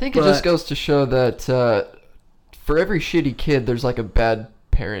 I think it just goes to show that for every shitty kid, there's like a bad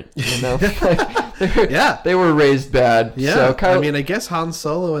parent. They were raised bad. Yeah, so I guess Han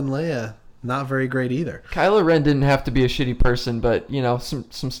Solo and Leia, not very great either. Kylo Ren didn't have to be a shitty person, but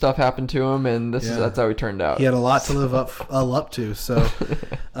some stuff happened to him, and that's how he turned out. He had a lot to live up to. So,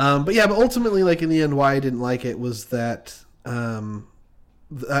 but ultimately, like in the end, why I didn't like it was that I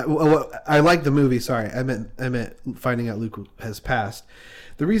liked the movie. Sorry, I meant finding out Luke has passed.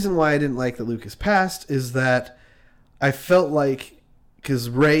 The reason why I didn't like that Luke has passed is that I felt like, because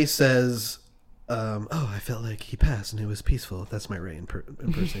Rey says, I felt like he passed and it was peaceful. That's my Rey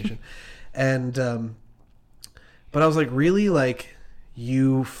impersonation. And but I was like, really? Like,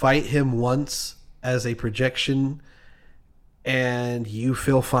 you fight him once as a projection and you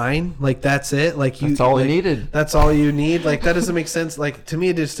feel fine? Like, that's it? Like, that's all he needed. That's all you need? Like, that doesn't make sense. Like, to me,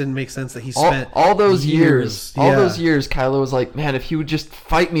 it just didn't make sense that he spent all those years. Yeah. All those years, Kylo was like, man, if he would just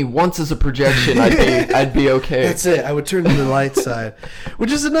fight me once as a projection, I'd be okay. That's it. I would turn to the light side.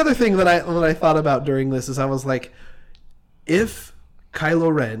 Which is another thing that I thought about during this, is I was like, if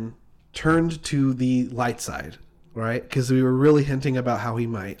Kylo Ren turned to the light side, right? Because we were really hinting about how he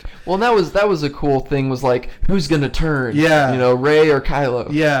might. Well, that was a cool thing. Was like, who's gonna turn? Yeah, Rey or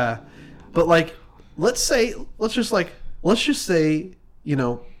Kylo. Yeah, but like, let's just say,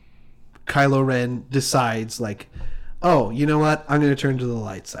 Kylo Ren decides like, oh, you know what? I'm gonna turn to the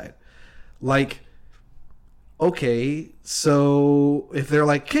light side. Like, okay, so if they're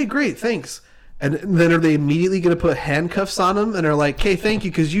like, okay, great, thanks. And then are they immediately going to put handcuffs on him and are like, okay, thank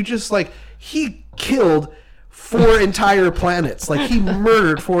you, because you just, like, he killed 4 entire planets. Like, he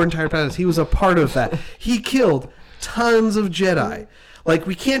murdered 4 entire planets. He was a part of that. He killed tons of Jedi. Like,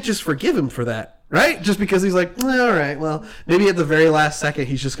 we can't just forgive him for that, right? Just because he's like, all right, well, maybe at the very last second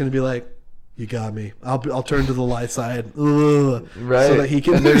he's just going to be like, you got me. I'll turn to the light side. Ugh. Right. So that he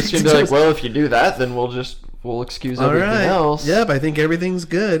can. And they're just going to be like, well, if you do that, then we'll excuse everything else. Yep, I think everything's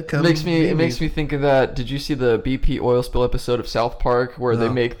good. It makes me think of that. Did you see the BP oil spill episode of South Park where they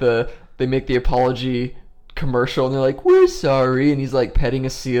make the apology commercial and they're like, we're sorry, and he's like petting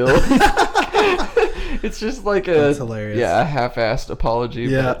a seal. It's just like That's hilarious. a half-assed apology.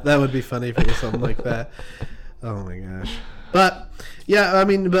 Yeah, that would be funny if it was something like that. Oh my gosh. But yeah,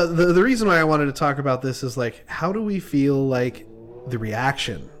 but the reason why I wanted to talk about this is like, how do we feel like the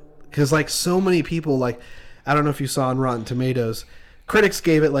reaction? Because like so many people, like, I don't know if you saw on Rotten Tomatoes, critics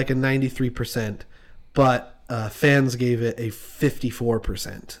gave it like a 93%, but fans gave it a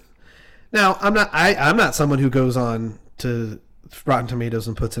 54%. Now, I'm not someone who goes on to Rotten Tomatoes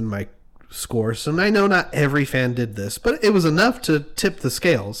and puts in my scores, and I know not every fan did this, but it was enough to tip the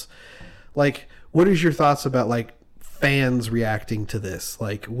scales. Like, what is your thoughts about like fans reacting to this?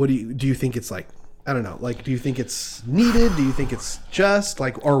 Like, what do you think it's like? I don't know. Like, do you think it's needed? Do you think it's just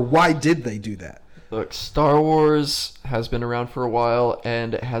like, or why did they do that? Look, Star Wars has been around for a while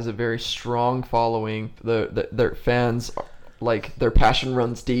and it has a very strong following. Their fans, like, their passion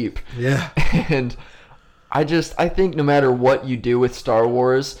runs deep. Yeah. And I think no matter what you do with Star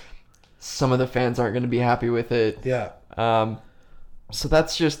Wars, some of the fans aren't going to be happy with it. Yeah. So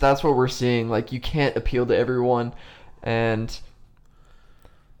that's what we're seeing. Like, you can't appeal to everyone, and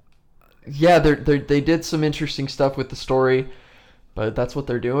yeah, they did some interesting stuff with the story, but that's what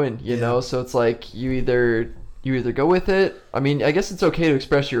they're doing, you know. So it's like you either go with it. I mean, I guess it's okay to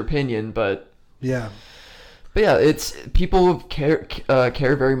express your opinion, but yeah, it's people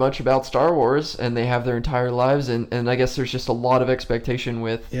care very much about Star Wars, and they have their entire lives, and I guess there's just a lot of expectation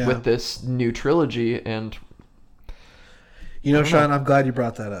with this new trilogy. And Sean, I'm glad you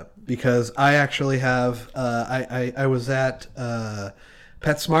brought that up, because I actually have I was at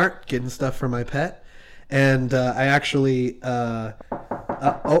PetSmart getting stuff for my pet, and I actually what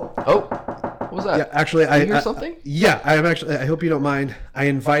was that? Yeah, actually, Did you hear something? I hope you don't mind. I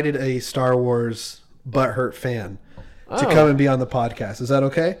invited a Star Wars butthurt fan to come and be on the podcast. Is that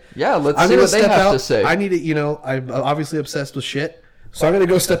okay? Yeah, let's see what they have to say. I need to, I'm obviously obsessed with shit, so I'm gonna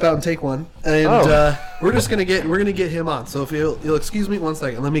go step out and take one, and we're gonna get him on. So if you'll excuse me 1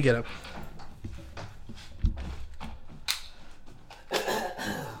 second, let me get him.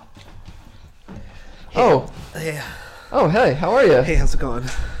 Yeah. Oh, hey, how are you? Hey, how's it going?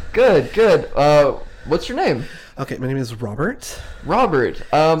 Good. What's your name? Okay, my name is Robert. Robert.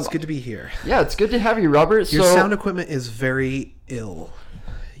 It's good to be here. Yeah, it's good to have you, Robert. Your sound equipment is very ill.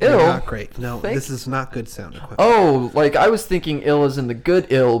 You're Ill? not great. No, Thank- this is not good sound equipment. Oh, like I was thinking ill as in the good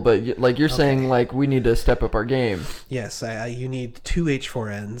ill, but like you're saying like we need to step up our game. Yes, you need 2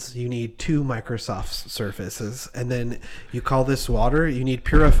 H4Ns, you need 2 Microsoft Surfaces, and then you call this water, you need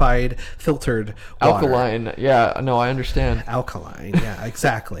purified, filtered water. Alkaline. Yeah, no, I understand. Alkaline, yeah,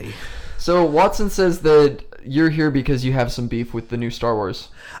 exactly. So Watson says that you're here because you have some beef with the new Star Wars.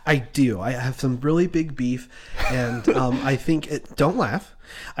 I do. I have some really big beef, and I think don't laugh.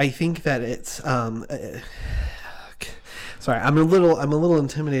 I think that it's sorry. I'm a little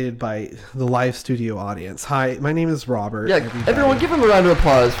intimidated by the live studio audience. Hi, my name is Robert. Yeah, everybody. everyone give him a round of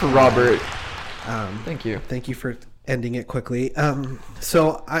applause for Robert. Thank you. Thank you for ending it quickly.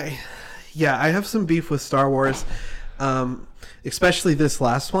 So I have some beef with Star Wars, especially this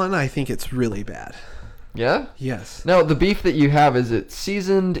last one. I think it's really bad. Yeah? Yes. Now, the beef that you have, is it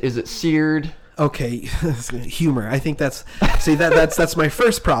seasoned? Is it seared? Okay, humor. I think that's my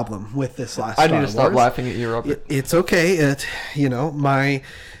first problem with this last. I Star need to stop Wars. laughing at you, Robert. It's okay.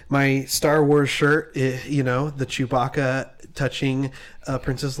 My Star Wars shirt, the Chewbacca touching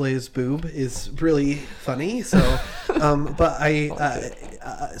Princess Leia's boob is really funny. So,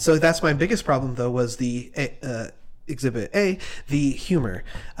 so that's my biggest problem though was the Exhibit A, the humor.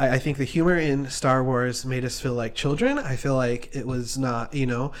 I think the humor in Star Wars made us feel like children. I feel like it was not,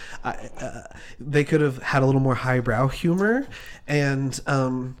 they could have had a little more highbrow humor. And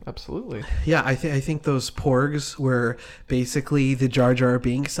Absolutely. yeah, I think those porgs were basically the Jar Jar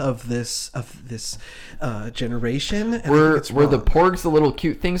Binks of this generation. And I think Were it's the wrong. porgs the little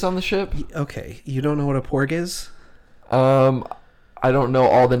cute things on the ship? Okay, you don't know what a porg is? I don't know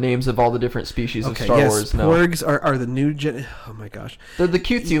all the names of all the different species of Star yes, Wars. No, porgs are the new gen. Oh my gosh. they're the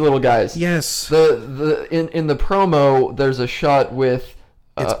cutesy little guys. Yes. In the promo, there's a shot with.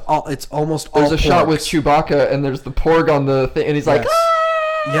 It's almost all There's a shot with porgs. Chewbacca, and there's the porg on the thing, and he's like, Yes. "Ah!"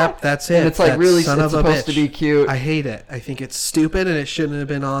 Yep, that's it. And it's like That really, son it's of a supposed to bitch. be cute. I hate it. I think it's stupid and it shouldn't have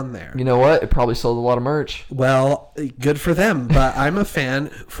been on there. You know what? It probably sold a lot of merch. Well, good for them, but I'm a fan,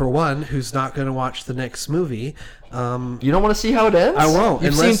 for one, who's not going to watch the next movie. You don't want to see how it ends? I won't,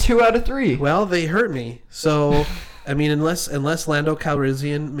 You've unless- seen 2 out of 3. Well, they hurt me. So, I mean, unless Lando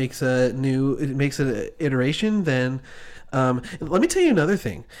Calrissian makes an iteration, then let me tell you another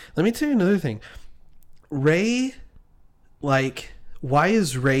thing. Rey, like, why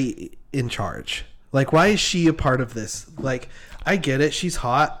is Rey in charge? Like, why is she a part of this? Like, I get it. She's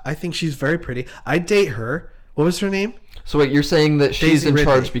hot. I think she's very pretty. I'd date her. What was her name? So wait, you're saying that she's Daisy in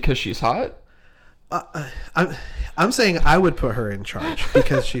Ridley. charge because she's hot? I'm saying I would put her in charge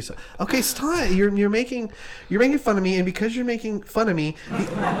because she's okay. Stop! You're making fun of me, and because you're making fun of me,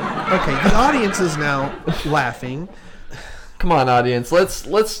 the audience is now laughing. Come on, audience.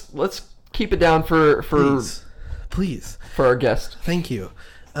 Let's keep it down for Please, our guest. thank you.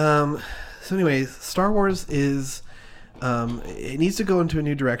 So, anyways, Star Wars is it needs to go into a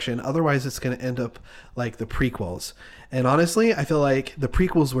new direction. Otherwise, it's going to end up like the prequels. And honestly, I feel like the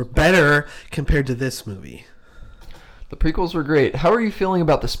prequels were better compared to this movie. The prequels were great. How are you feeling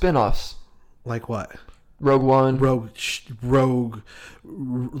about the spin-offs? Like what? Rogue One. Rogue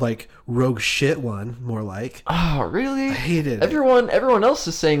shit one, more like. Oh, really? I hated it. Everyone else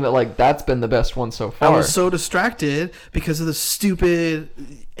is saying that like that's been the best one so far. I was so distracted because of the stupid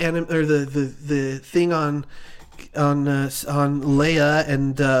the thing on Leia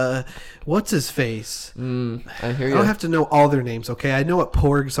and what's his face. I hear I you. don't have to know all their names, okay? I know what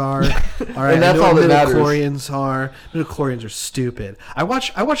porgs are. All right, And that's I know all what that matters. midichlorians are. Midichlorians are stupid. I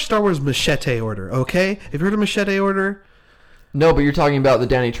watch Star Wars Machete Order, okay? Have you heard of Machete Order? No, but you're talking about the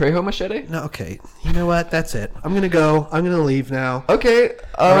Danny Trejo machete? No, okay. You know what? That's it. I'm gonna go. I'm gonna leave now. Okay.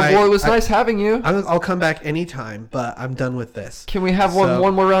 right. Well, it was nice having you. I'll come back anytime, but I'm done with this. Can we have So-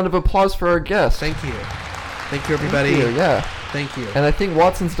 one more round of applause for our guest? Thank you. Thank you, everybody. Thank you, yeah. Thank you. And I think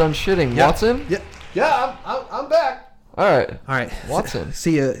Watson's done shitting. Yeah. Watson? Yeah, I'm back. All right. All right. Watson.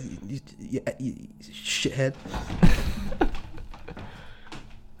 See ya, you shithead.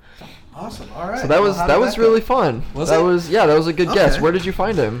 Awesome. All right. So that was really fun. Was that it? was a good guess. Okay. Where did you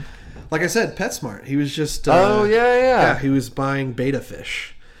find him? Like I said, PetSmart. He was just. Oh yeah. Yeah, he was buying beta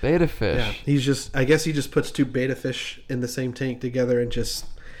fish. Beta fish. Yeah, he's just. I guess he just puts 2 beta fish in the same tank together and just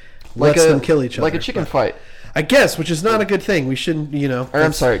Like lets a them kill each other. Like a chicken But fight. I guess, which is not a good thing. We shouldn't, Or I'm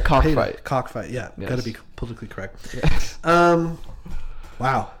that's sorry, beta- cockfight. Cockfight. Yeah, Yes. got to be politically correct. Yes.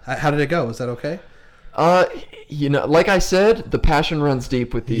 Wow. How did it go? Was that okay? Like I said, the passion runs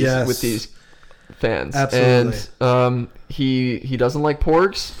deep with these Yes. fans. Absolutely. And he doesn't like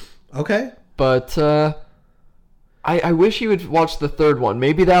porgs, Okay. but I wish he would watch the third one.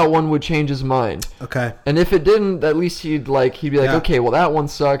 Maybe that one would change his mind. Okay. And if it didn't, at least he'd be like, Yeah. okay, well that one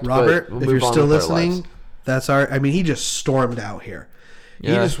sucked. Robert, but we'll if move you're on still with our listening, lives. that's I mean, he just stormed out here. He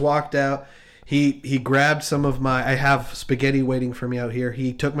Yeah. just walked out. He grabbed some of I have spaghetti waiting for me out here.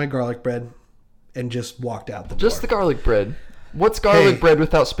 He took my garlic bread and just walked out the door. Just the garlic bread. What's garlic Hey, bread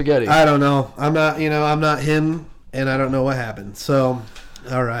without spaghetti? I don't know. I'm not him, and I don't know what happened. So,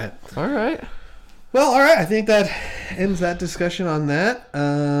 all right. All right. Well, all right. I think that ends that discussion on that.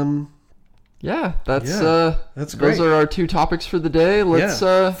 Yeah, that's that's great. Those are our 2 topics for the day. Let's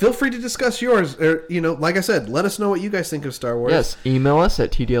Feel free to discuss yours. Or, like I said, let us know what you guys think of Star Wars. yes, email us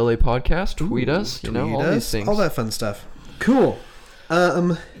at TDLA Podcast, tweet us, Tweet all us, these things. all that fun stuff. Cool.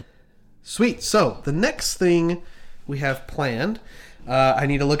 Sweet. So the next thing we have planned, I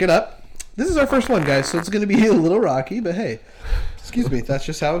need to look it up. This is our first one, guys, so it's going to be a little rocky, but hey, excuse me, that's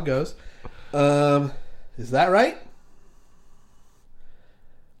just how it goes. Is that right?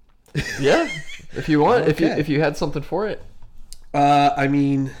 Yeah, if you want, Okay. if you had something for it. I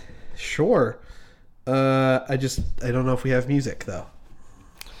mean, sure. I don't know if we have music though.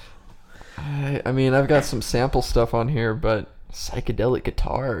 I mean, I've got some sample stuff on here, but psychedelic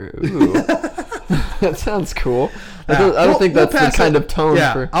guitar. Ooh. That sounds cool. I don't think that's the kind of tone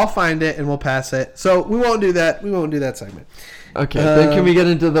for... I'll find it and we'll pass it. So we won't do that. We won't do that segment. Okay, then can we get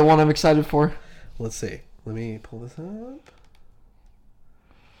into the one I'm excited for? Let's see. Let me pull this up.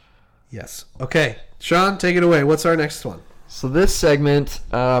 Yes. Okay. Sean, take it away. What's our next one? So this segment,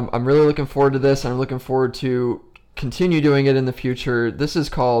 I'm really looking forward to this. I'm looking forward to continue doing it in the future. This is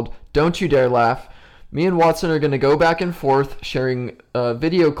called Don't You Dare Laugh. Me and Watson are going to go back and forth sharing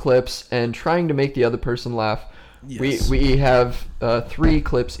video clips and trying to make the other person laugh. Yes. We have 3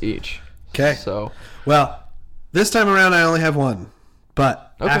 clips each. Okay. So Well, this time around I only have one.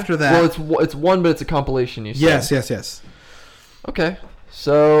 But okay. after that... Well, it's one, but it's a compilation, you said. Yes. Okay.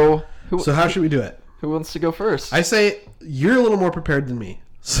 So So how should we do it? who wants to go first? I say you're a little more prepared than me.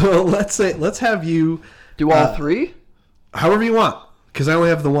 So let's have you... Do all 3? However you want. Because I only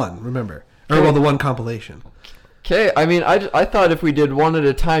have the one, remember. Or, Okay. well, the one compilation. Okay, I mean, I thought if we did one at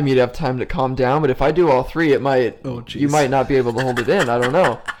a time, you'd have time to calm down. But if I do all 3, it might you might not be able to hold it in. I don't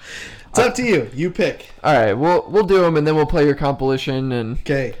know. It's up to you. You pick. All right, we'll do them, and then we'll play your compilation. And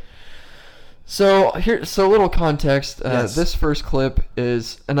Okay. so a little context. Yes. This first clip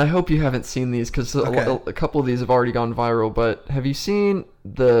is, and I hope you haven't seen these because Okay. a couple of these have already gone viral. But have you seen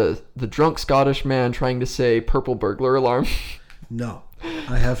the drunk Scottish man trying to say "purple burglar alarm"? No,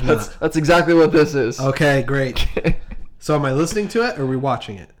 I have not. That's exactly what this is. Okay, great. So am I listening to it or are we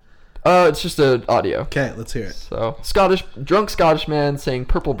watching it? It's just an audio. Okay, let's hear it. So drunk Scottish man saying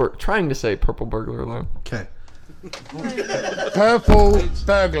trying to say purple burglar alarm. Okay. Purple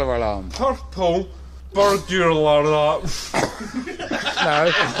burglar alarm. Purple burglar alarm.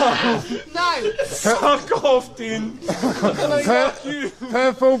 No. Fuck off, Dean.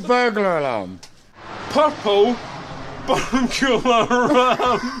 Purple burglar alarm. Purple burglar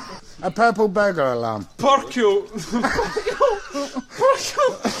alarm. A purple burglar alarm. Purple.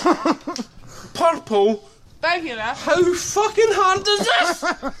 Purple. Regular. How fucking hard is this?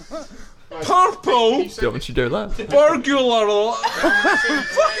 Purple Don't you dare laugh. burglar alarm.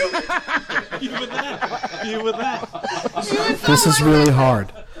 You with that? You with that? This is really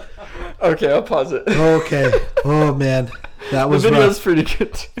hard. Okay, I'll pause it. Okay. Oh man, that The was video's rough. pretty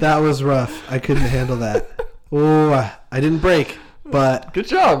good. Too. That was rough. I couldn't handle that. Oh, I didn't break, but Good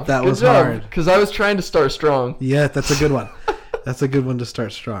job. That Good was job. hard. Because I was trying to start strong. yeah, that's a good one. That's a good one to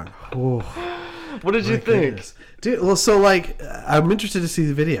start strong. Oh, What did you my think? goodness. Dude? Well, so like, I'm interested to see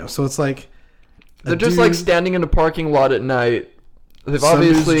the video. So it's like, They're just like standing in a parking lot at night. They've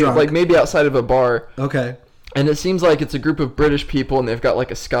Somebody's obviously drunk. like maybe outside of a bar, Okay. and it seems like it's a group of British people, and they've got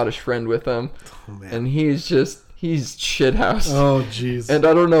like a Scottish friend with them, Oh man. and he's shithouse. Oh jeez. And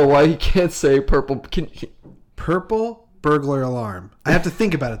I don't know why he can't say purple. Purple burglar alarm. I have to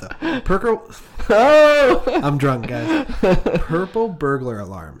think about it though. Purple. Oh. I'm drunk, guys. Purple burglar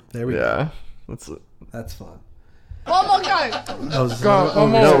alarm. There we go. Yeah. That's That's fun. One more go. Oh, is Go, this-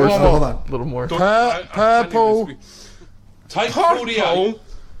 one more, no, one we're more. still Hold on. a little more. Purple Type 48.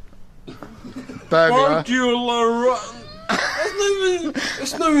 burglar. Burglar.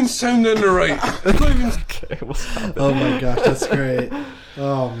 It's not even sounding right. It's not even. Okay, we'll stop it. Oh my gosh, that's great.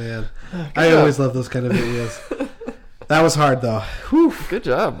 Oh man, I always love those kind of videos. That was hard though. Whew. Good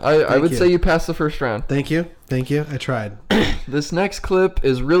job. I would you. say you passed the first round. Thank you. I tried. This next clip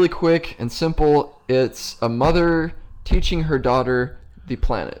is really quick and simple. It's a mother teaching her daughter the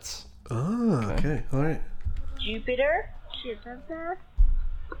planets. Oh, okay. All right. Jupiter,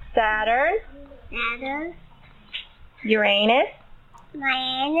 Saturn, Uranus? My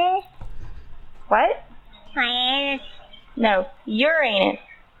anus? What? My anus? No, Uranus.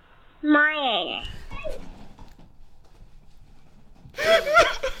 My anus?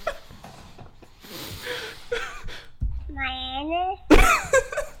 My anus?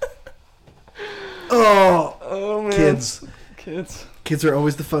 Oh, man. kids. Kids are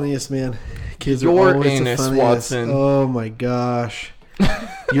always the funniest, man. Kids Your are always anus, the funniest. Watson. Oh my gosh.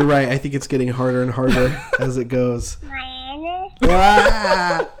 You're right. I think it's getting harder and harder as it goes. My anus?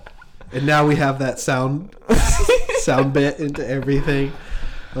 Ah! And now we have that sound bit into everything.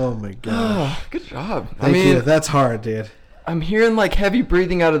 Oh my gosh. Good job. Thank you. That's hard, dude. I'm hearing like heavy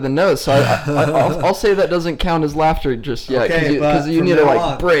breathing out of the nose, so I'll say that doesn't count as laughter just yet, because you need to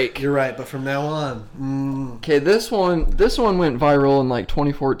like break. You're right, but from now on. Okay, this one went viral in like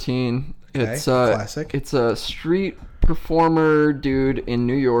 2014. Okay, It's classic. It's a street performer dude in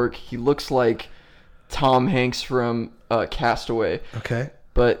New York. He looks like Tom Hanks from Castaway. Okay.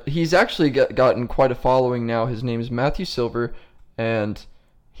 But he's actually gotten quite a following now. His name is Matthew Silver, and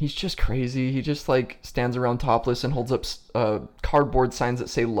he's just crazy. He just like stands around topless and holds up cardboard signs that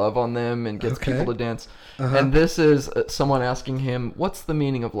say love on them and gets people to dance. And this is someone asking him, what's the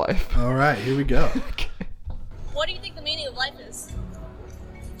meaning of life? All right, here we go. Okay. What do you think the meaning of life is?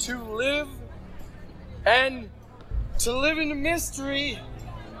 To live and to live in a mystery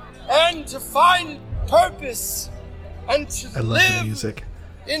and to find purpose and to I love the music.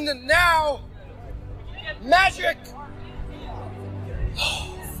 in the now. Magic.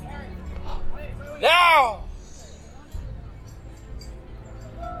 Now.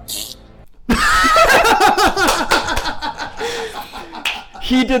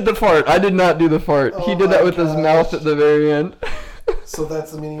 He did the fart. I did not do the fart. He did that with his mouth at the very end. So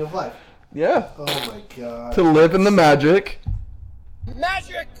that's the meaning of life. Yeah. Oh my god. To live in the magic.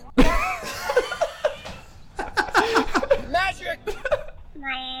 Magic. Magic.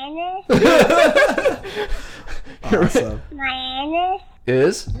 My anus? Awesome. My anus?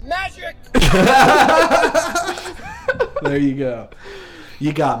 Is? Magic. There you go.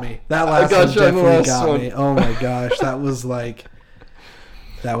 You got me. That last got one you on the definitely last got one. me. Oh my gosh, that was like,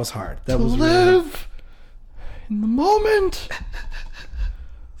 that was hard. That was really. Live in the moment.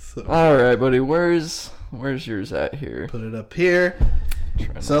 So, All right, buddy. Where's yours at here? put it up here.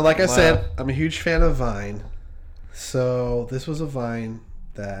 Trying So, to like I laugh. said, I'm a huge fan of Vine. So this was a Vine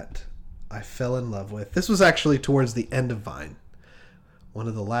that I fell in love with. This was actually towards the end of Vine, one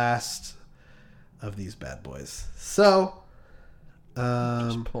of the last of these bad boys. So,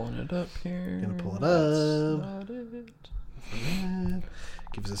 Just pulling it up here. Gonna pull it That's up. not it.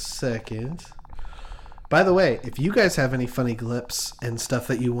 give us a second. By the way, if you guys have any funny clips and stuff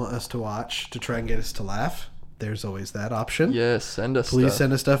that you want us to watch to try and get us to laugh, there's always that option. Yes, send us. Please stuff.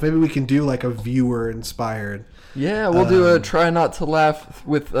 send us stuff. Maybe we can do like a viewer inspired. Yeah, we'll do a try not to laugh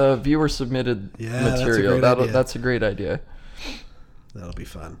with viewer submitted Yeah, that's a material. great idea. That's a great idea. That'll be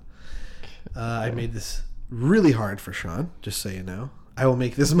fun. I made this really hard for Sean, just so you know. I will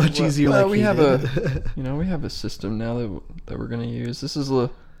make this much easier. Well, like we he have did. we have a system now that we're gonna use. This is a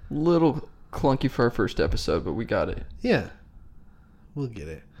little clunky for our first episode, but we got it. Yeah, we'll get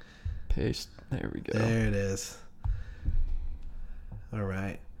it. Paste. There we go. There it is. All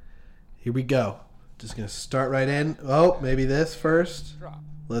right, here we go. Just gonna start right in. Oh, maybe this first.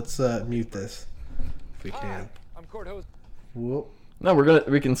 Let's mute this if we can. I'm Court Host. Whoop. No,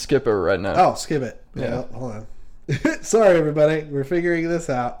 we can skip it right now. Oh, skip it. Yeah. Oh, hold on. Sorry, everybody. We're figuring this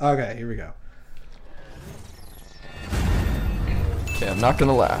out. Okay, here we go. Okay, I'm not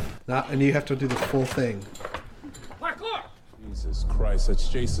gonna laugh. And you have to do the full thing. Jesus Christ, that's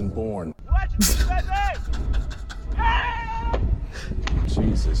Jason Bourne.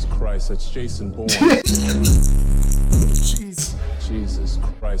 Jesus Christ, that's Jason Bourne. Jeez. Jesus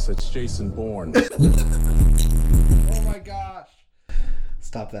Christ, that's Jason Bourne. Oh my gosh.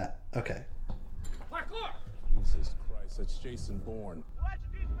 Stop that. Okay. Jesus Christ, that's Jason Bourne.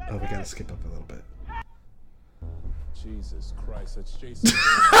 Oh, we gotta skip up a little bit. Jesus Christ, that's Jason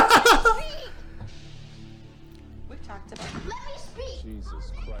Bourne. We talked about.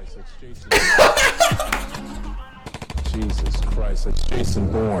 Jesus Christ, that's Jason Bourne. Jesus Christ, that's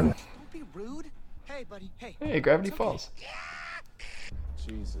Jason Bourne. Don't be rude. Hey, buddy. Hey. Hey, Gravity Falls.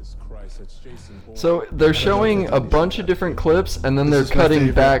 Jesus Christ, that's Jason Bourne. So they're showing a bunch of different clips, and then they're This is my cutting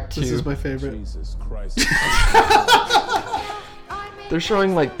favorite. back to. This is my favorite. Jesus Christ. They're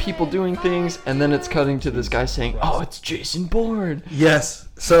showing like people doing things, and then it's cutting to this guy saying, "Oh, it's Jason Bourne." Yes.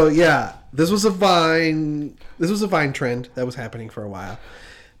 So yeah, this was a Vine trend that was happening for a while.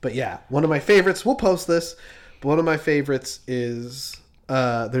 But yeah, one of my favorites. We'll post this. But one of my favorites is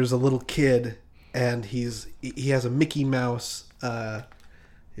there's a little kid and he has a Mickey Mouse.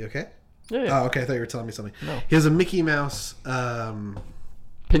 You okay? Yeah. Oh, okay. I thought you were telling me something. No. He has a Mickey Mouse Pinata.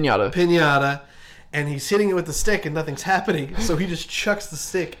 and he's hitting it with the stick, and nothing's happening. So he just chucks the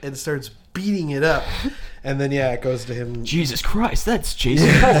stick and starts beating it up, and then it goes to him. Jesus Christ, that's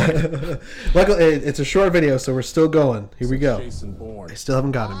Jason Bourne. Luckily, it's a short video, so we're still going. Here we go. Jason Bourne. I still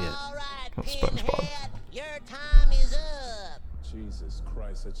haven't got him yet. Oh, SpongeBob. Jesus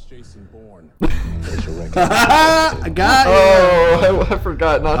Christ, that's Jason Bourne. I got you. Oh, I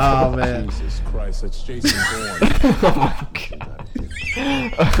forgot not to. Oh man. Jesus Christ, that's Jason Bourne. Oh my god.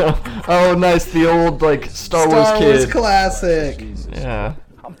 Oh, nice. The old like Star Wars kid. Classic. Jesus, Yeah.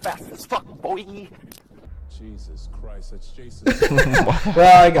 I'm fast as fuck, boy. Jesus Christ, that's Jason Bourne.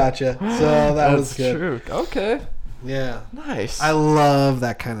 Well, I got you. So that was That's good. true. Okay. Yeah. Nice. I love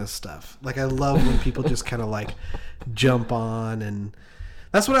that kind of stuff. Like, I love when people just kind of like jump on, and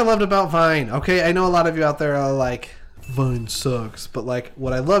that's what I loved about Vine. Okay, I know a lot of you out there are like, Vine sucks, but like,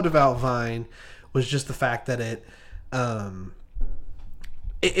 what I loved about Vine was just the fact that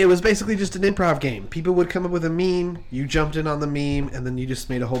it was basically just an improv game. People would come up with a meme, you jumped in on the meme, and then you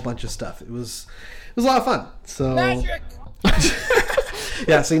just made a whole bunch of stuff. It was a lot of fun. So magic.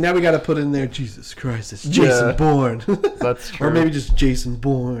 Yeah, see, now we got to put in there, Jesus Christ, it's Jason Bourne. That's true. Or maybe just Jason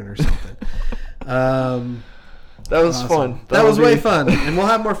Bourne or something. That was fun. That was way fun. And we'll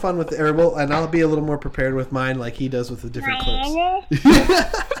have more fun with and I'll be a little more prepared with mine like he does with the different clips.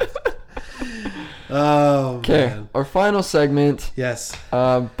 Oh, Okay, man. our final segment. Yes.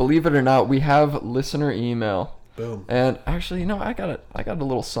 Believe it or not, we have listener email. Boom. And actually, I got a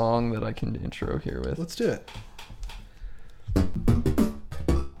little song that I can intro here with. Let's do it.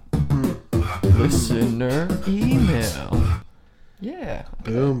 Listener email. Yeah.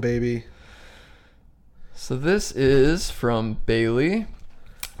 Boom, baby. So this is from Bailey.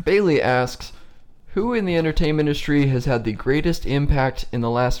 Bailey asks, who in the entertainment industry has had the greatest impact in the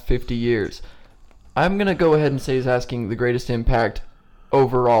last 50 years? I'm going to go ahead and say he's asking the greatest impact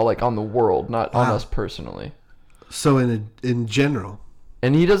overall, like on the world, not on us personally. So in general.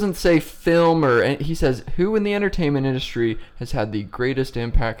 And he doesn't say film he says, who in the entertainment industry has had the greatest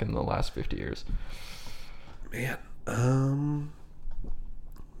impact in the last 50 years? Man,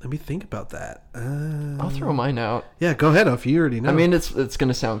 let me think about that. I'll throw mine out. Yeah, go ahead if you already know. I mean, it's going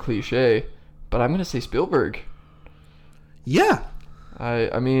to sound cliche, but I'm going to say Spielberg. Yeah.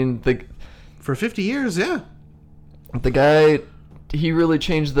 I mean, for 50 years, yeah. The guy, he really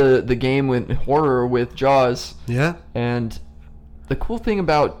changed the game with horror with Jaws. Yeah. And the cool thing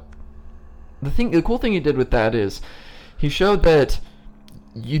he did with that is he showed that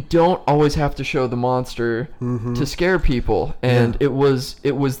you don't always have to show the monster to scare people, and it was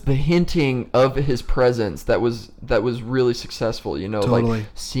the hinting of his presence that was really successful, Totally. like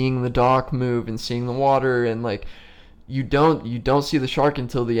seeing the dock move and seeing the water, and like you don't see the shark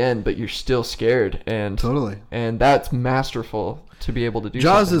until the end, but you're still scared, and Totally. And that's masterful to be able to do.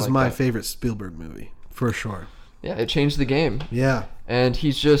 Jaws something is like my that. favorite Spielberg movie, for sure. Yeah, it changed the game. Yeah. And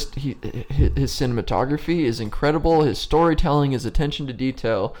his cinematography is incredible. His storytelling, his attention to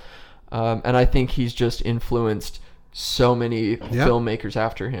detail, and I think he's just influenced so many filmmakers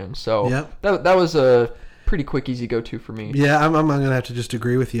after him. So that was a pretty quick, easy go-to for me. Yeah, I'm gonna have to just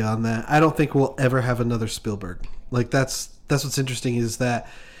agree with you on that. I don't think we'll ever have another Spielberg. Like that's what's interesting is that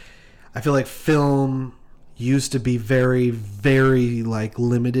I feel like film used to be very, very like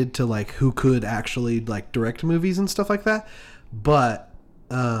limited to like who could actually like direct movies and stuff like that. But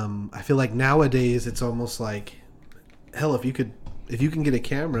I feel like nowadays it's almost like, hell, if you can get a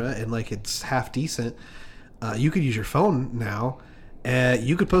camera and like it's half decent, you could use your phone now, and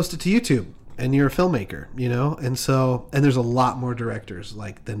you could post it to YouTube, and you're a filmmaker, and there's a lot more directors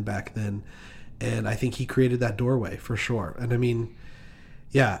like than back then, and I think he created that doorway for sure. And I mean,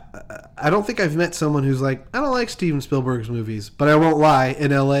 yeah, I don't think I've met someone who's like, I don't like Steven Spielberg's movies, but I won't lie,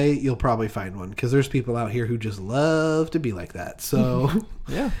 in LA you'll probably find one, because there's people out here who just love to be like that. So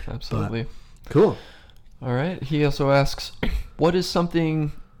yeah, absolutely. Cool. All right. He also asks, what is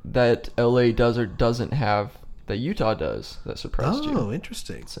something that LA does or doesn't have that Utah does that surprised you? Oh,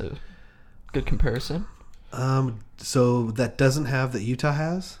 interesting. It's a good comparison. So that doesn't have that Utah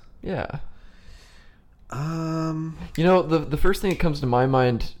has? Yeah. The first thing that comes to my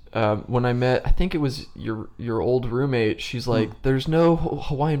mind when I met, I think it was your old roommate. She's like, "There's no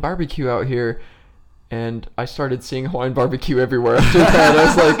Hawaiian barbecue out here," and I started seeing Hawaiian barbecue everywhere after that. I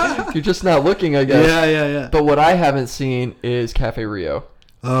was like, "You're just not looking, I guess." Yeah. But what I haven't seen is Cafe Rio.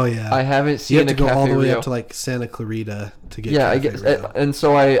 Oh yeah. I haven't seen. You have to go Cafe all the way Rio. up to like Santa Clarita to get. Yeah, Cafe I guess, Rio. and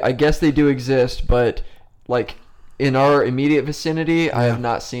so I guess they do exist, but like in our immediate vicinity, I have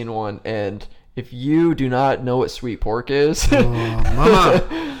not seen one, and if you do not know what sweet pork is,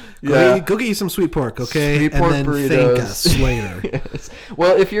 Mama, yeah, go get you some sweet pork, okay? Sweet pork and then burritos. thank us later. Yes.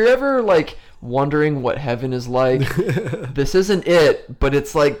 Well, if you're ever like wondering what heaven is like, this isn't it, but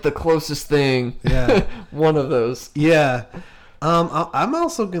it's like the closest thing. Yeah. One of those. Yeah. I'm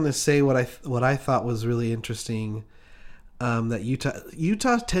also gonna say what I thought was really interesting. That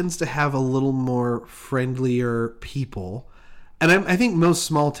Utah tends to have a little more friendlier people, and I think most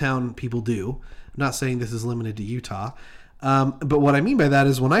small town people do. I'm not saying this is limited to Utah, but what I mean by that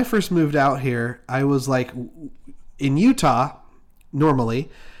is when I first moved out here, I was like, in Utah,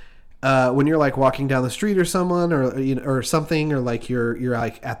 normally, when you're like walking down the street or someone or something, or like you're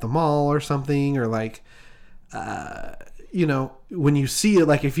like at the mall or something, or like when you see it,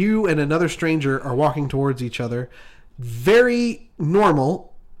 like if you and another stranger are walking towards each other, very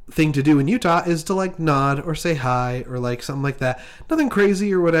normal thing to do in Utah is to like nod or say hi or like something like that. Nothing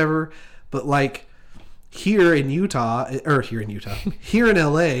crazy or whatever, but like here in LA,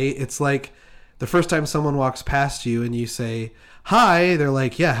 it's like the first time someone walks past you and you say hi, they're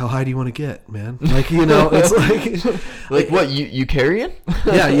like, yeah, how high do you want to get, man? Like, it's like what you carrying?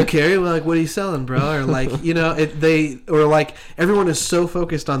 Yeah, you carry, like, what are you selling, bro? Or like, or like everyone is so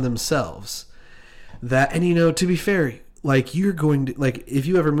focused on themselves that, and to be fair, like you're going to, like, if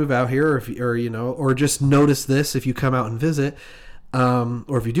you ever move out here or just notice this if you come out and visit,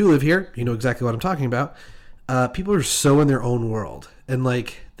 or if you do live here, you know exactly what I'm talking about. People are so in their own world, and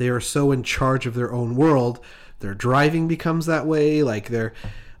like they are so in charge of their own world. Their driving becomes that way. Like they're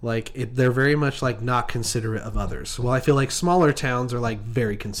very much like not considerate of others. Well, I feel like smaller towns are like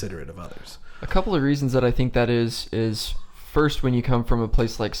very considerate of others. A couple of reasons that I think that is first, when you come from a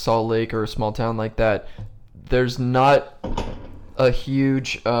place like Salt Lake or a small town like that, there's not a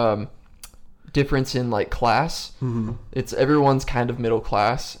huge difference in like class. Mm-hmm. It's everyone's kind of middle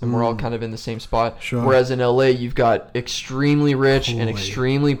class, and we're all kind of in the same spot. Sure. Whereas in LA, you've got extremely rich and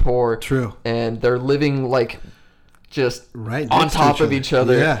extremely poor. True. And they're living like just right on top of each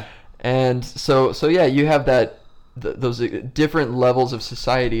other. Yeah. And so yeah, you have that those different levels of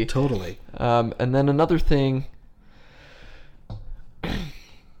society. Totally. And then another thing.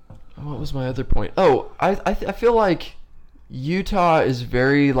 What was my other point? Oh, I feel like Utah is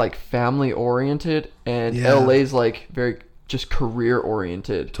very like family oriented, and LA's like very just career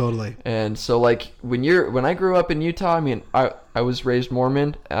oriented. Totally. And so like when I grew up in Utah, I mean I was raised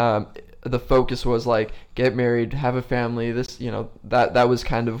Mormon. The focus was like get married, have a family. This that was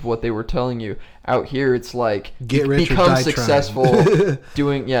kind of what they were telling you. Out here, it's like get rich become or die successful,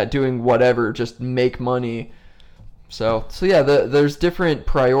 trying. doing whatever, just make money. So yeah, there's different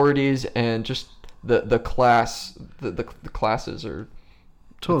priorities, and just the class, the classes are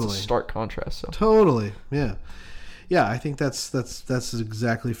totally a stark contrast. So totally, yeah. I think that's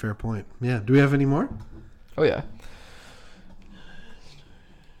exactly a fair point. Yeah. Do we have any more? Oh yeah.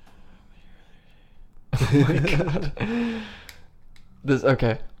 Oh my god.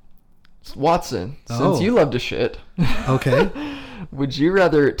 Okay. Watson, since you love to shit. Okay. Would you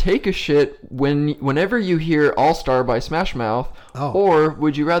rather take a shit whenever you hear All Star by Smash Mouth, or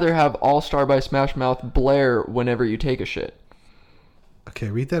would you rather have All Star by Smash Mouth blare whenever you take a shit? Okay,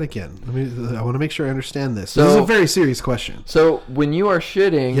 read that again. I want to make sure I understand this. This is a very serious question. So when you are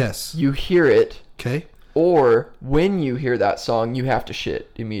shitting, yes, you hear it. Okay. Or when you hear that song, you have to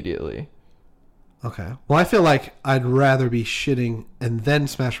shit immediately. Okay. Well, I feel like I'd rather be shitting and then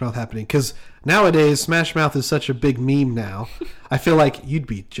Smash Mouth happening, because nowadays Smash Mouth is such a big meme now. I feel like you'd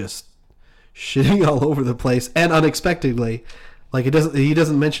be just shitting all over the place and unexpectedly. Like he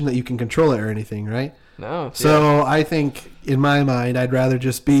doesn't mention that you can control it or anything, right? No. So I think in my mind I'd rather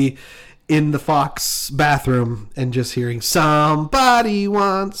just be in the Fox bathroom and just hearing somebody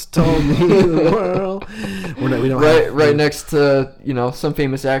once told me the world. We don't right next to some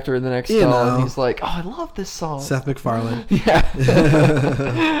famous actor in the next stall, and he's like, "Oh, I love this song." Seth MacFarlane.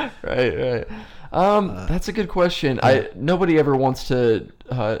 Yeah. Right. That's a good question. Nobody ever wants to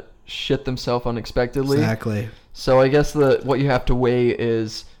shit themselves unexpectedly. Exactly. So I guess what you have to weigh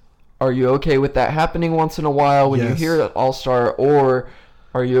is, are you okay with that happening once in a while when you hear All Star, or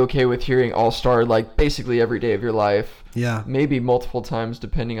are you okay with hearing All Star like basically every day of your life? Yeah. Maybe multiple times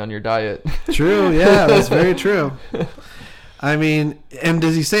depending on your diet. True. Yeah, that's very true. I mean, and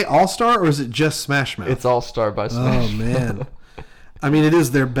does he say All Star or is it just Smash Mouth? It's All Star by Smash. Oh man. I mean, it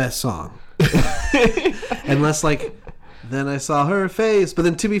is their best song. Unless then I saw her face, but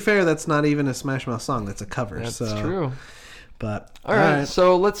then to be fair, that's not even a Smash Mouth song. That's a cover. That's true. But all right,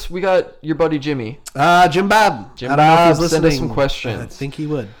 so we got your buddy Jimmy. Jim Bob. Jim Bob, send us some questions. I think he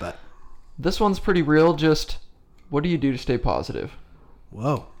would, but this one's pretty real. Just what do you do to stay positive?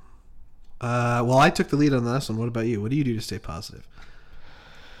 Whoa. Well, I took the lead on this one. What about you? What do you do to stay positive?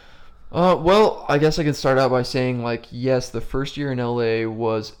 Well, I guess I can start out by saying, like, yes, the first year in LA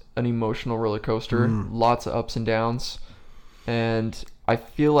was an emotional roller coaster, lots of ups and downs, and I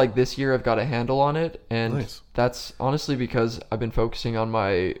feel like this year I've got a handle on it, and Nice. that's honestly because I've been focusing on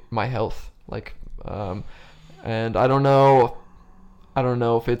my health, like, and I don't know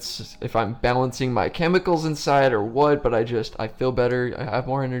if I'm balancing my chemicals inside or what, but I feel better, I have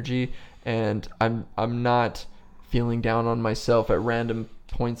more energy, and I'm not feeling down on myself at random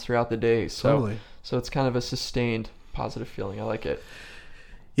points throughout the day. So it's kind of a sustained positive feeling. I like it.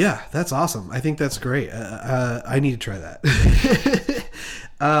 Yeah, that's awesome. I think that's great. I need to try that.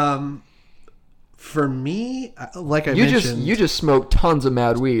 For me, like I mentioned, you just smoke tons of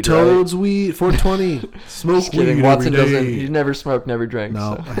mad weed, Toad's right? weed, 420. Smoke Just kidding. weed Watson every doesn't. day. He never smoked, never drank.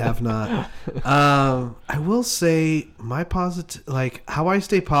 No, so. I have not. I will say my positive, like how I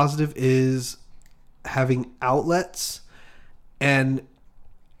stay positive is having outlets, and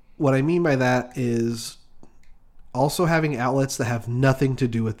what I mean by that is also having outlets that have nothing to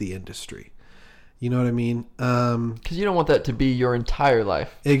do with the industry. You know what I mean? Because you don't want that to be your entire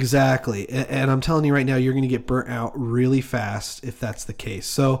life. Exactly. And I'm telling you right now, you're going to get burnt out really fast if that's the case.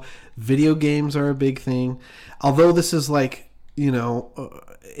 So video games are a big thing. Although this is like,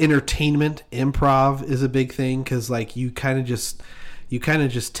 entertainment, improv is a big thing because like you kind of just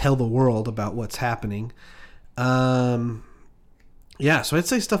tell the world about what's happening. Yeah, so I'd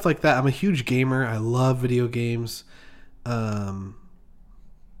say stuff like that. I'm a huge gamer. I love video games.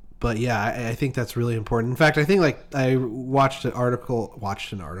 But yeah, I think that's really important. In fact, I think like I read an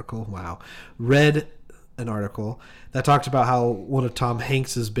article that talked about how one of Tom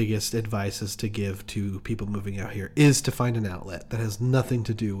Hanks's biggest advices to give to people moving out here is to find an outlet that has nothing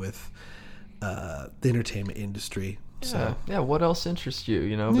to do with the entertainment industry. So Yeah. What else interests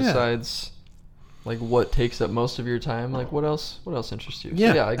you? Besides like what takes up most of your time, like what else interests you?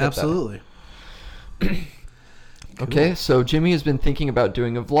 yeah, So, I get absolutely. Okay, so Jimmy has been thinking about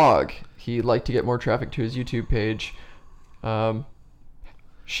doing a vlog. He'd like to get more traffic to his YouTube page. The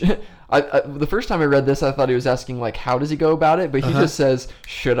first time I read this, I thought he was asking, like, how does he go about it? But he just says,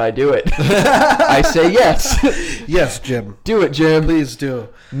 should I do it? I say yes. Yes, Jim. Do it, Jim. Please do.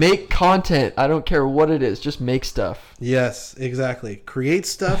 Make content. I don't care what it is. Just make stuff. Yes, exactly. Create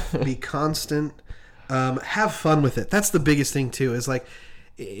stuff. Be constant. Have fun with it. That's the biggest thing, too, is, like,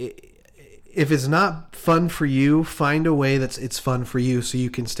 if it's not fun for you, find a way it's fun for you so you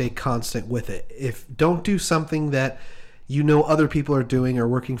can stay constant with it. Don't do something that other people are doing or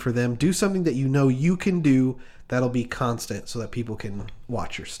working for them. Do something that you can do that'll be constant so that people can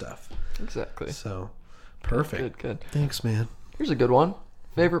watch your stuff. Exactly. So, perfect. Good. Thanks, man. Here's a good one.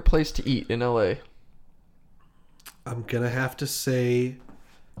 Favorite place to eat in LA? I'm going to have to say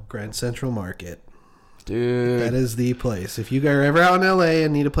Grand Central Market. Dude, that is the place. If you are ever out in LA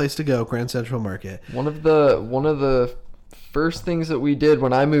and need a place to go, Grand Central Market. One of the first things that we did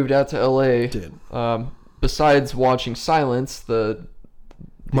when I moved out to LA, besides watching Silence, the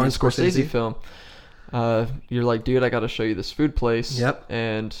Martin Scorsese film, you're like, dude, I got to show you this food place. Yep.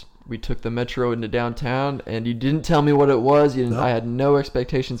 And we took the metro into downtown, and you didn't tell me what it was. You didn't. Nope. I had no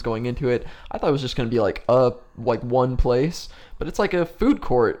expectations going into it. I thought it was just going to be like one place, but it's like a food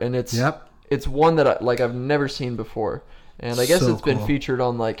court, and it's. Yep. It's one that I've never seen before, and I guess it's been cool. featured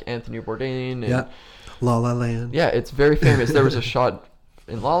on like Anthony Bourdain and La La Land. Yeah, it's very famous. There was a shot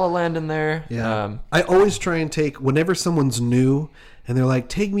in La La Land in there. Yeah, I always try and take whenever someone's new and they're like,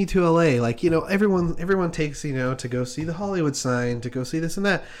 "Take me to LA." Like everyone takes to go see the Hollywood sign, to go see this and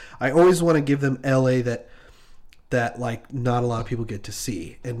that. I always want to give them LA that like not a lot of people get to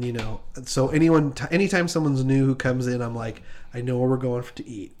see, and so anytime someone's new who comes in, I'm like, I know where we're going to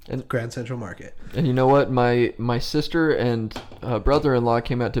eat. And Grand Central Market. And you know what? My sister and brother-in-law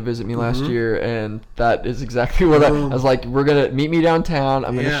came out to visit me last year, and that is exactly what I was like. We're gonna meet me downtown.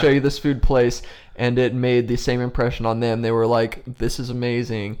 I'm gonna show you this food place, and it made the same impression on them. They were like, "This is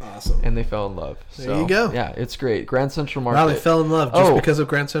amazing!" Awesome, and they fell in love. There you go. Yeah, it's great. Grand Central Market. Wow, they fell in love just because of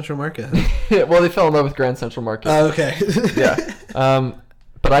Grand Central Market. Well, they fell in love with Grand Central Market. Oh, okay. Yeah.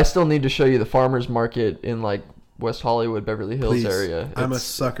 But I still need to show you the farmers market in like West Hollywood, Beverly Hills Please. area. I'm a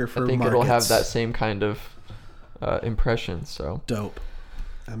sucker for I think markets. It'll have that same kind of impression. So dope.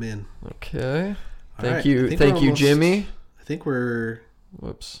 I'm in. Okay. Thank right. you, Jimmy. I think we're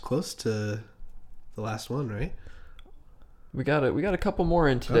close to the last one, right? We got a couple more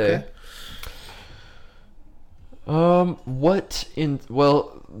in today. Okay.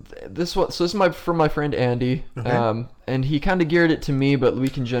 This one. So this is from my friend Andy. Okay. And he kind of geared it to me, but we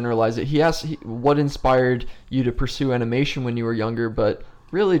can generalize it. He asked what inspired you to pursue animation when you were younger, but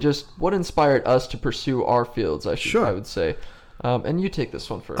really just what inspired us to pursue our fields. Sure. I would say. And you take this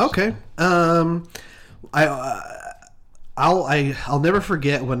one first. Okay. I'll never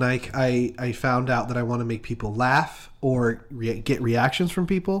forget when I found out that I want to make people laugh or get reactions from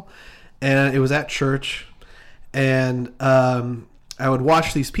people, and it was at church, and I would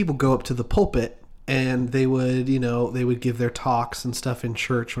watch these people go up to the pulpit, and they would give their talks and stuff in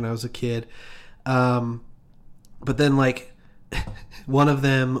church when I was a kid, but then like one of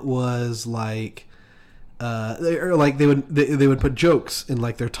them was like. They would put jokes in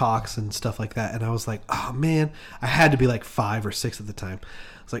like their talks and stuff like that, and I was like, oh man, I had to be like 5 or 6 at the time.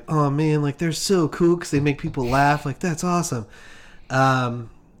 I was like, oh man, like they're so cool because they make people laugh. Like that's awesome. And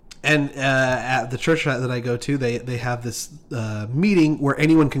at the church that I go to, they have this meeting where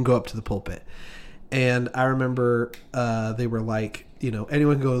anyone can go up to the pulpit, and I remember they were like,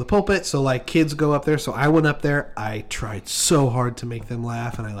 anyone can go to the pulpit, so like kids go up there. So I went up there. I tried so hard to make them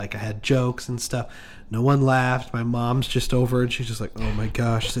laugh, and I had jokes and stuff. No one laughed. My mom's just over, and she's just like, oh my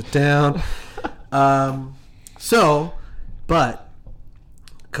gosh, sit down. But a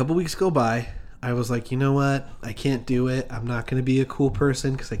couple weeks go by. I was like, you know what? I can't do it. I'm not going to be a cool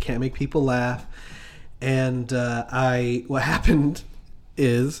person because I can't make people laugh. And what happened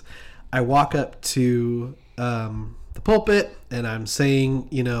is I walk up to the pulpit, and I'm saying,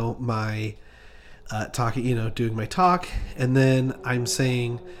 my talking, doing my talk, and then I'm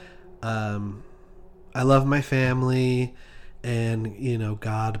saying, I love my family, and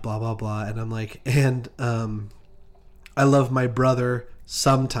God, blah blah blah, and I'm like, and I love my brother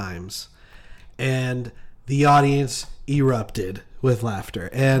sometimes, and the audience erupted with laughter,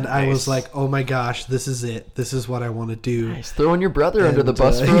 and nice. I was like, oh my gosh, this is it. This is what I want to do. Nice. Throwing your brother under the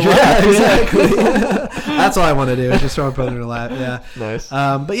bus for a laugh. Yeah, exactly. That's all I want to do is just throw my brother in a laugh. Yeah. Nice.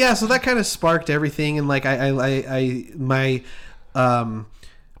 But yeah, so that kind of sparked everything, and like my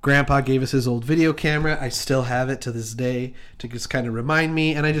grandpa gave us his old video camera. I still have it to this day to just kind of remind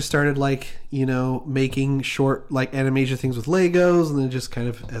me, and I just started making short animation things with Legos, and then it just kind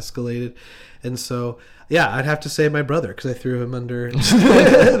of escalated. And so yeah, I'd have to say my brother because I threw him under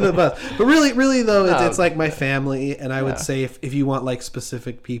the bus. But really though, it's like my family, and I would say if you want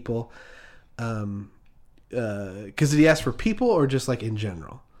specific people, because did he ask for people or just in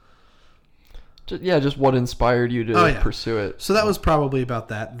general? Just what inspired you to pursue it. So that was probably about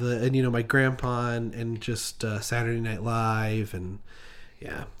that. My grandpa and just Saturday Night Live, and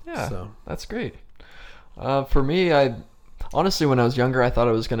yeah. So that's great. For me, honestly, when I was younger, I thought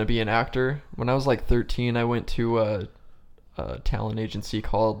I was going to be an actor. When I was 13, I went to a talent agency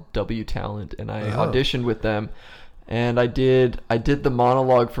called W Talent, and I auditioned with them. And I did the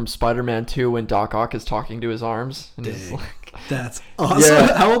monologue from Spider-Man 2 when Doc Ock is talking to his arms. And it's that's awesome.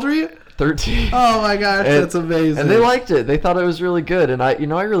 Yeah. How old were you? 13. Oh my gosh, that's amazing. And they liked it. They thought it was really good. And I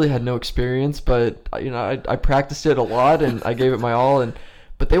really had no experience, but I practiced it a lot, and I gave it my all.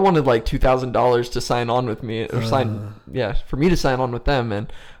 But they wanted $2,000 to sign on with me, or for me to sign on with them,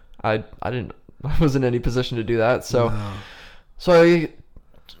 and I wasn't in any position to do that. So I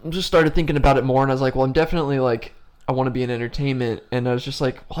just started thinking about it more, and I was like, well, I'm definitely I want to be in entertainment. And I was just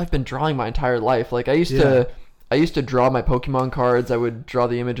like, well, I've been drawing my entire life. I used to draw my Pokemon cards. I would draw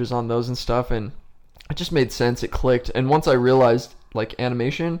the images on those and stuff, and it just made sense. It clicked. And once I realized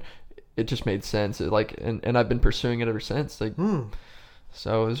animation, it just made sense. And I've been pursuing it ever since.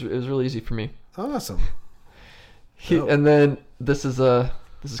 So it was really easy for me. Awesome. And then this is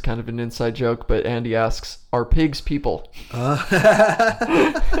kind of an inside joke, but Andy asks, "Are pigs people?"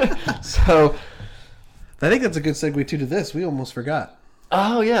 So I think that's a good segue to this. We almost forgot.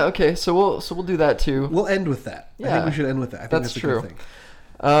 Oh yeah, okay. So we'll do that too. We'll end with that. Yeah. I think we should end with that. I think that's true. A good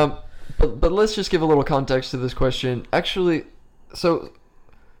thing. But let's just give a little context to this question. Actually, so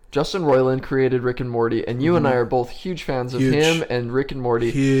Justin Roiland created Rick and Morty, and you and I are both huge fans of him and Rick and Morty.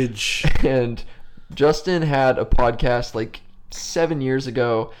 Huge. And Justin had a podcast 7 years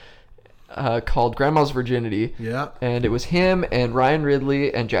ago called Grandma's Virginity. Yeah. And it was him and Ryan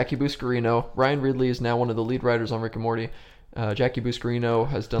Ridley and Jackie Buscarino. Ryan Ridley is now one of the lead writers on Rick and Morty. Jackie Buscarino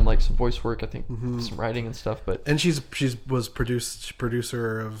has done some voice work, I think, some writing and stuff. And she was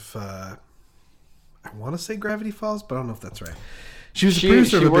producer of I want to say Gravity Falls, but I don't know if that's right. She was a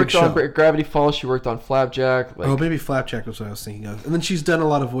producer of a big show. She worked on Gravity Falls. She worked on Flapjack. Maybe Flapjack was what I was thinking of. And then she's done a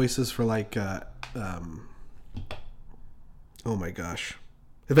lot of voices for oh my gosh,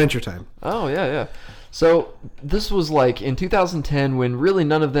 Adventure Time. Oh yeah. So this was in 2010 when really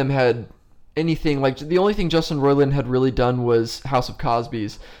none of them had anything. The only thing Justin Roiland had really done was House of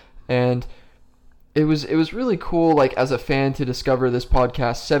Cosby's, and it was really cool as a fan to discover this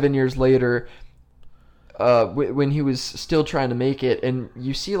podcast 7 years later when he was still trying to make it, and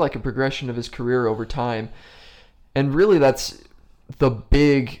you see like a progression of his career over time, and really that's the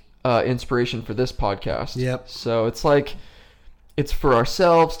big inspiration for this podcast. Yep. So it's like it's for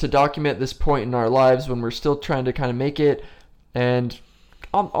ourselves to document this point in our lives when we're still trying to kind of make it, and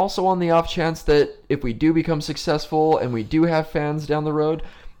also on the off chance that if we do become successful and we do have fans down the road,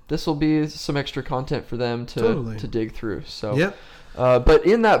 this will be some extra content for them to dig through. So, yep. But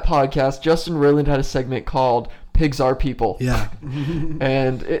in that podcast, Justin Roiland had a segment called "Pigs Are People." Yeah.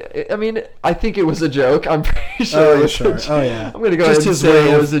 And I mean, I think it was a joke. I'm pretty sure. Oh, sure. Oh, yeah. I'm going to go just ahead and his say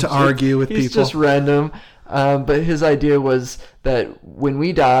way it was to argue with He's people. just random. But his idea was that when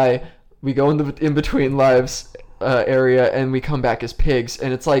we die, we go in the in between lives area and we come back as pigs,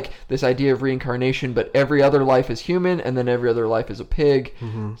 and it's like this idea of reincarnation, but every other life is human and then every other life is a pig.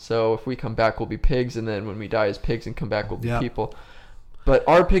 So if we come back, we'll be pigs, and then when we die as pigs and come back, we'll be people. But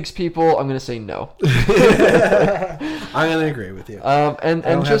are pigs people? I'm going to say no. I'm going to agree with you.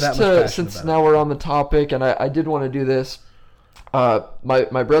 And just to, since now we're on the topic, and I did want to do this,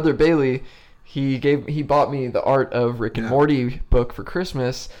 my brother Bailey, he bought me the Art of Rick and Morty book for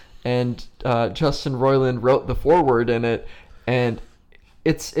Christmas, and Justin Roiland wrote the foreword in it, and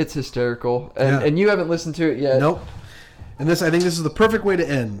it's hysterical. And you haven't listened to it yet. Nope. And I think this is the perfect way to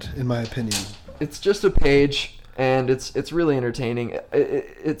end, in my opinion. It's just a page, and it's really entertaining.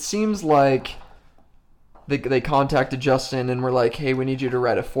 It seems like they contacted Justin and were like, "Hey, we need you to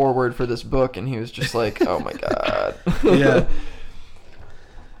write a foreword for this book," and he was just like, "Oh my god." Yeah.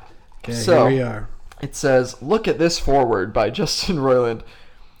 Okay, so, here we are. It says, "Look at this foreword by Justin Roiland.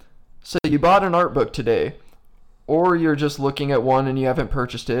 So you bought an art book today, or you're just looking at one and you haven't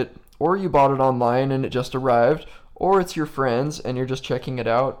purchased it, or you bought it online and it just arrived, or it's your friend's and you're just checking it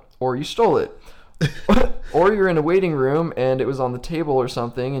out, or you stole it, or you're in a waiting room and it was on the table or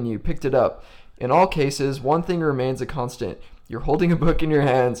something and you picked it up. In all cases, one thing remains a constant. You're holding a book in your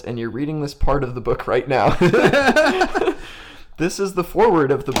hands and you're reading this part of the book right now." This is the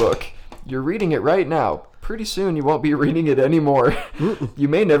foreword of the book. You're reading it right now. Pretty soon you won't be reading it anymore. You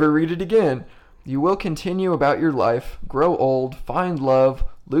may never read it again. You will continue about your life, grow old, find love,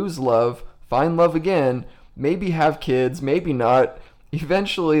 lose love, find love again, maybe have kids, maybe not.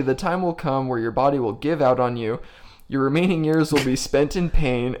 Eventually the time will come where your body will give out on you. Your remaining years will be spent in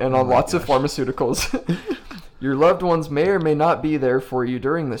pain and on lots of pharmaceuticals. Your loved ones may or may not be there for you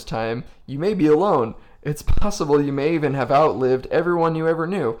during this time. You may be alone. It's possible you may even have outlived everyone you ever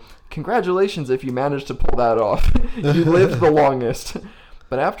knew. Congratulations if you managed to pull that off. You lived the longest.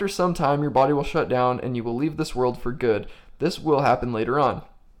 But after some time, your body will shut down and you will leave this world for good. This will happen later on.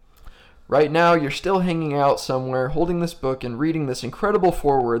 Right now, you're still hanging out somewhere, holding this book and reading this incredible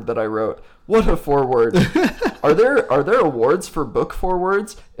foreword that I wrote. What a foreword. Are there awards for book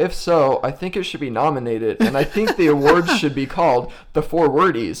forewords? If so, I think it should be nominated, and I think the awards should be called the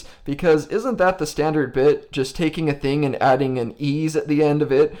Forewordies, because isn't that the standard bit, just taking a thing and adding an ease at the end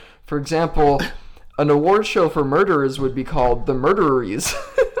of it? For example, an award show for murderers would be called the Murdereries.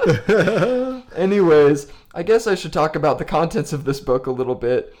 Anyways, I guess I should talk about the contents of this book a little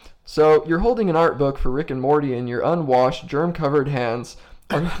bit. So, you're holding an art book for Rick and Morty in your unwashed, germ-covered hands.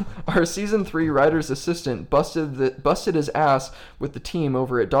 Our Season 3 writer's assistant busted his ass with the team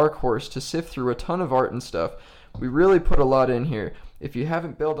over at Dark Horse to sift through a ton of art and stuff. We really put a lot in here. If you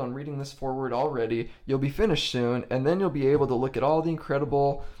haven't bailed on reading this foreword already, you'll be finished soon, and then you'll be able to look at all the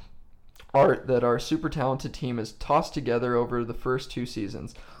incredible art that our super talented team has tossed together over the first 2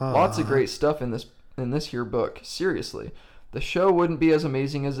 seasons. Lots of great stuff in this here book. Seriously. The show wouldn't be as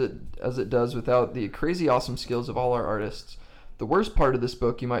amazing as it does without the crazy awesome skills of all our artists. The worst part of this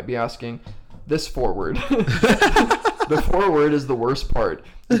book, you might be asking, this foreword. The foreword is the worst part.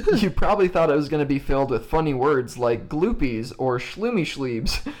 You probably thought it was going to be filled with funny words like gloopies or shloomy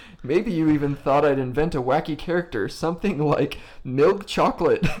schleebs. Maybe you even thought I'd invent a wacky character, something like Milk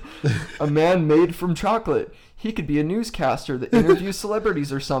Chocolate, a man made from chocolate. He could be a newscaster that interviews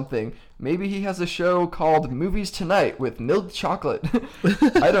celebrities or something. Maybe he has a show called Movies Tonight with Milk Chocolate.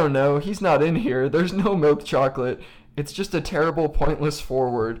 I don't know. He's not in here. There's no milk chocolate. It's just a terrible, pointless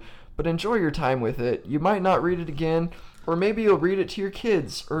foreword. But enjoy your time with it. You might not read it again, or maybe you'll read it to your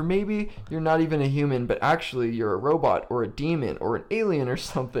kids, or maybe you're not even a human, but actually you're a robot, or a demon, or an alien or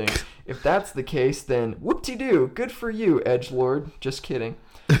something. If that's the case, then whoop-de-doo, good for you, edgelord. Just kidding.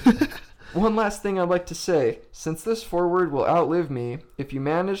 One last thing I'd like to say. Since this foreword will outlive me, if you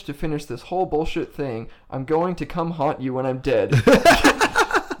manage to finish this whole bullshit thing, I'm going to come haunt you when I'm dead.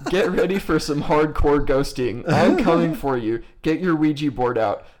 Get ready for some hardcore ghosting. I'm coming for you. Get your Ouija board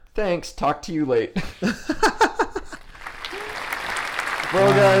out. Thanks. Talk to you late. Well,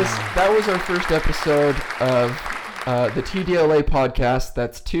 guys, that was our first episode of the TDLA podcast.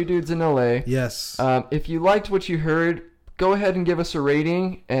 That's Two Dudes in LA. Yes. If you liked what you heard, go ahead and give us a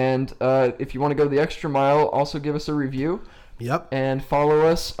rating. And if you want to go the extra mile, also give us a review. Yep. And follow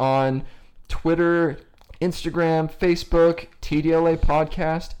us on Twitter, Instagram, Facebook, TDLA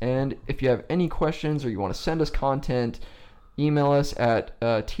Podcast. And if you have any questions or you want to send us content, email us at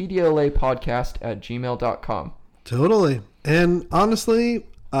tdlapodcast@gmail.com. Totally. And honestly,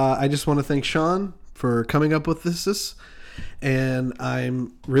 I just want to thank Sean for coming up with this. And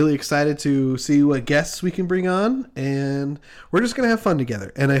I'm really excited to see what guests we can bring on. And we're just going to have fun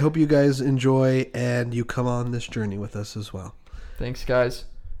together. And I hope you guys enjoy and you come on this journey with us as well. Thanks, guys.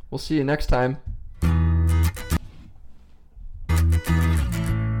 We'll see you next time.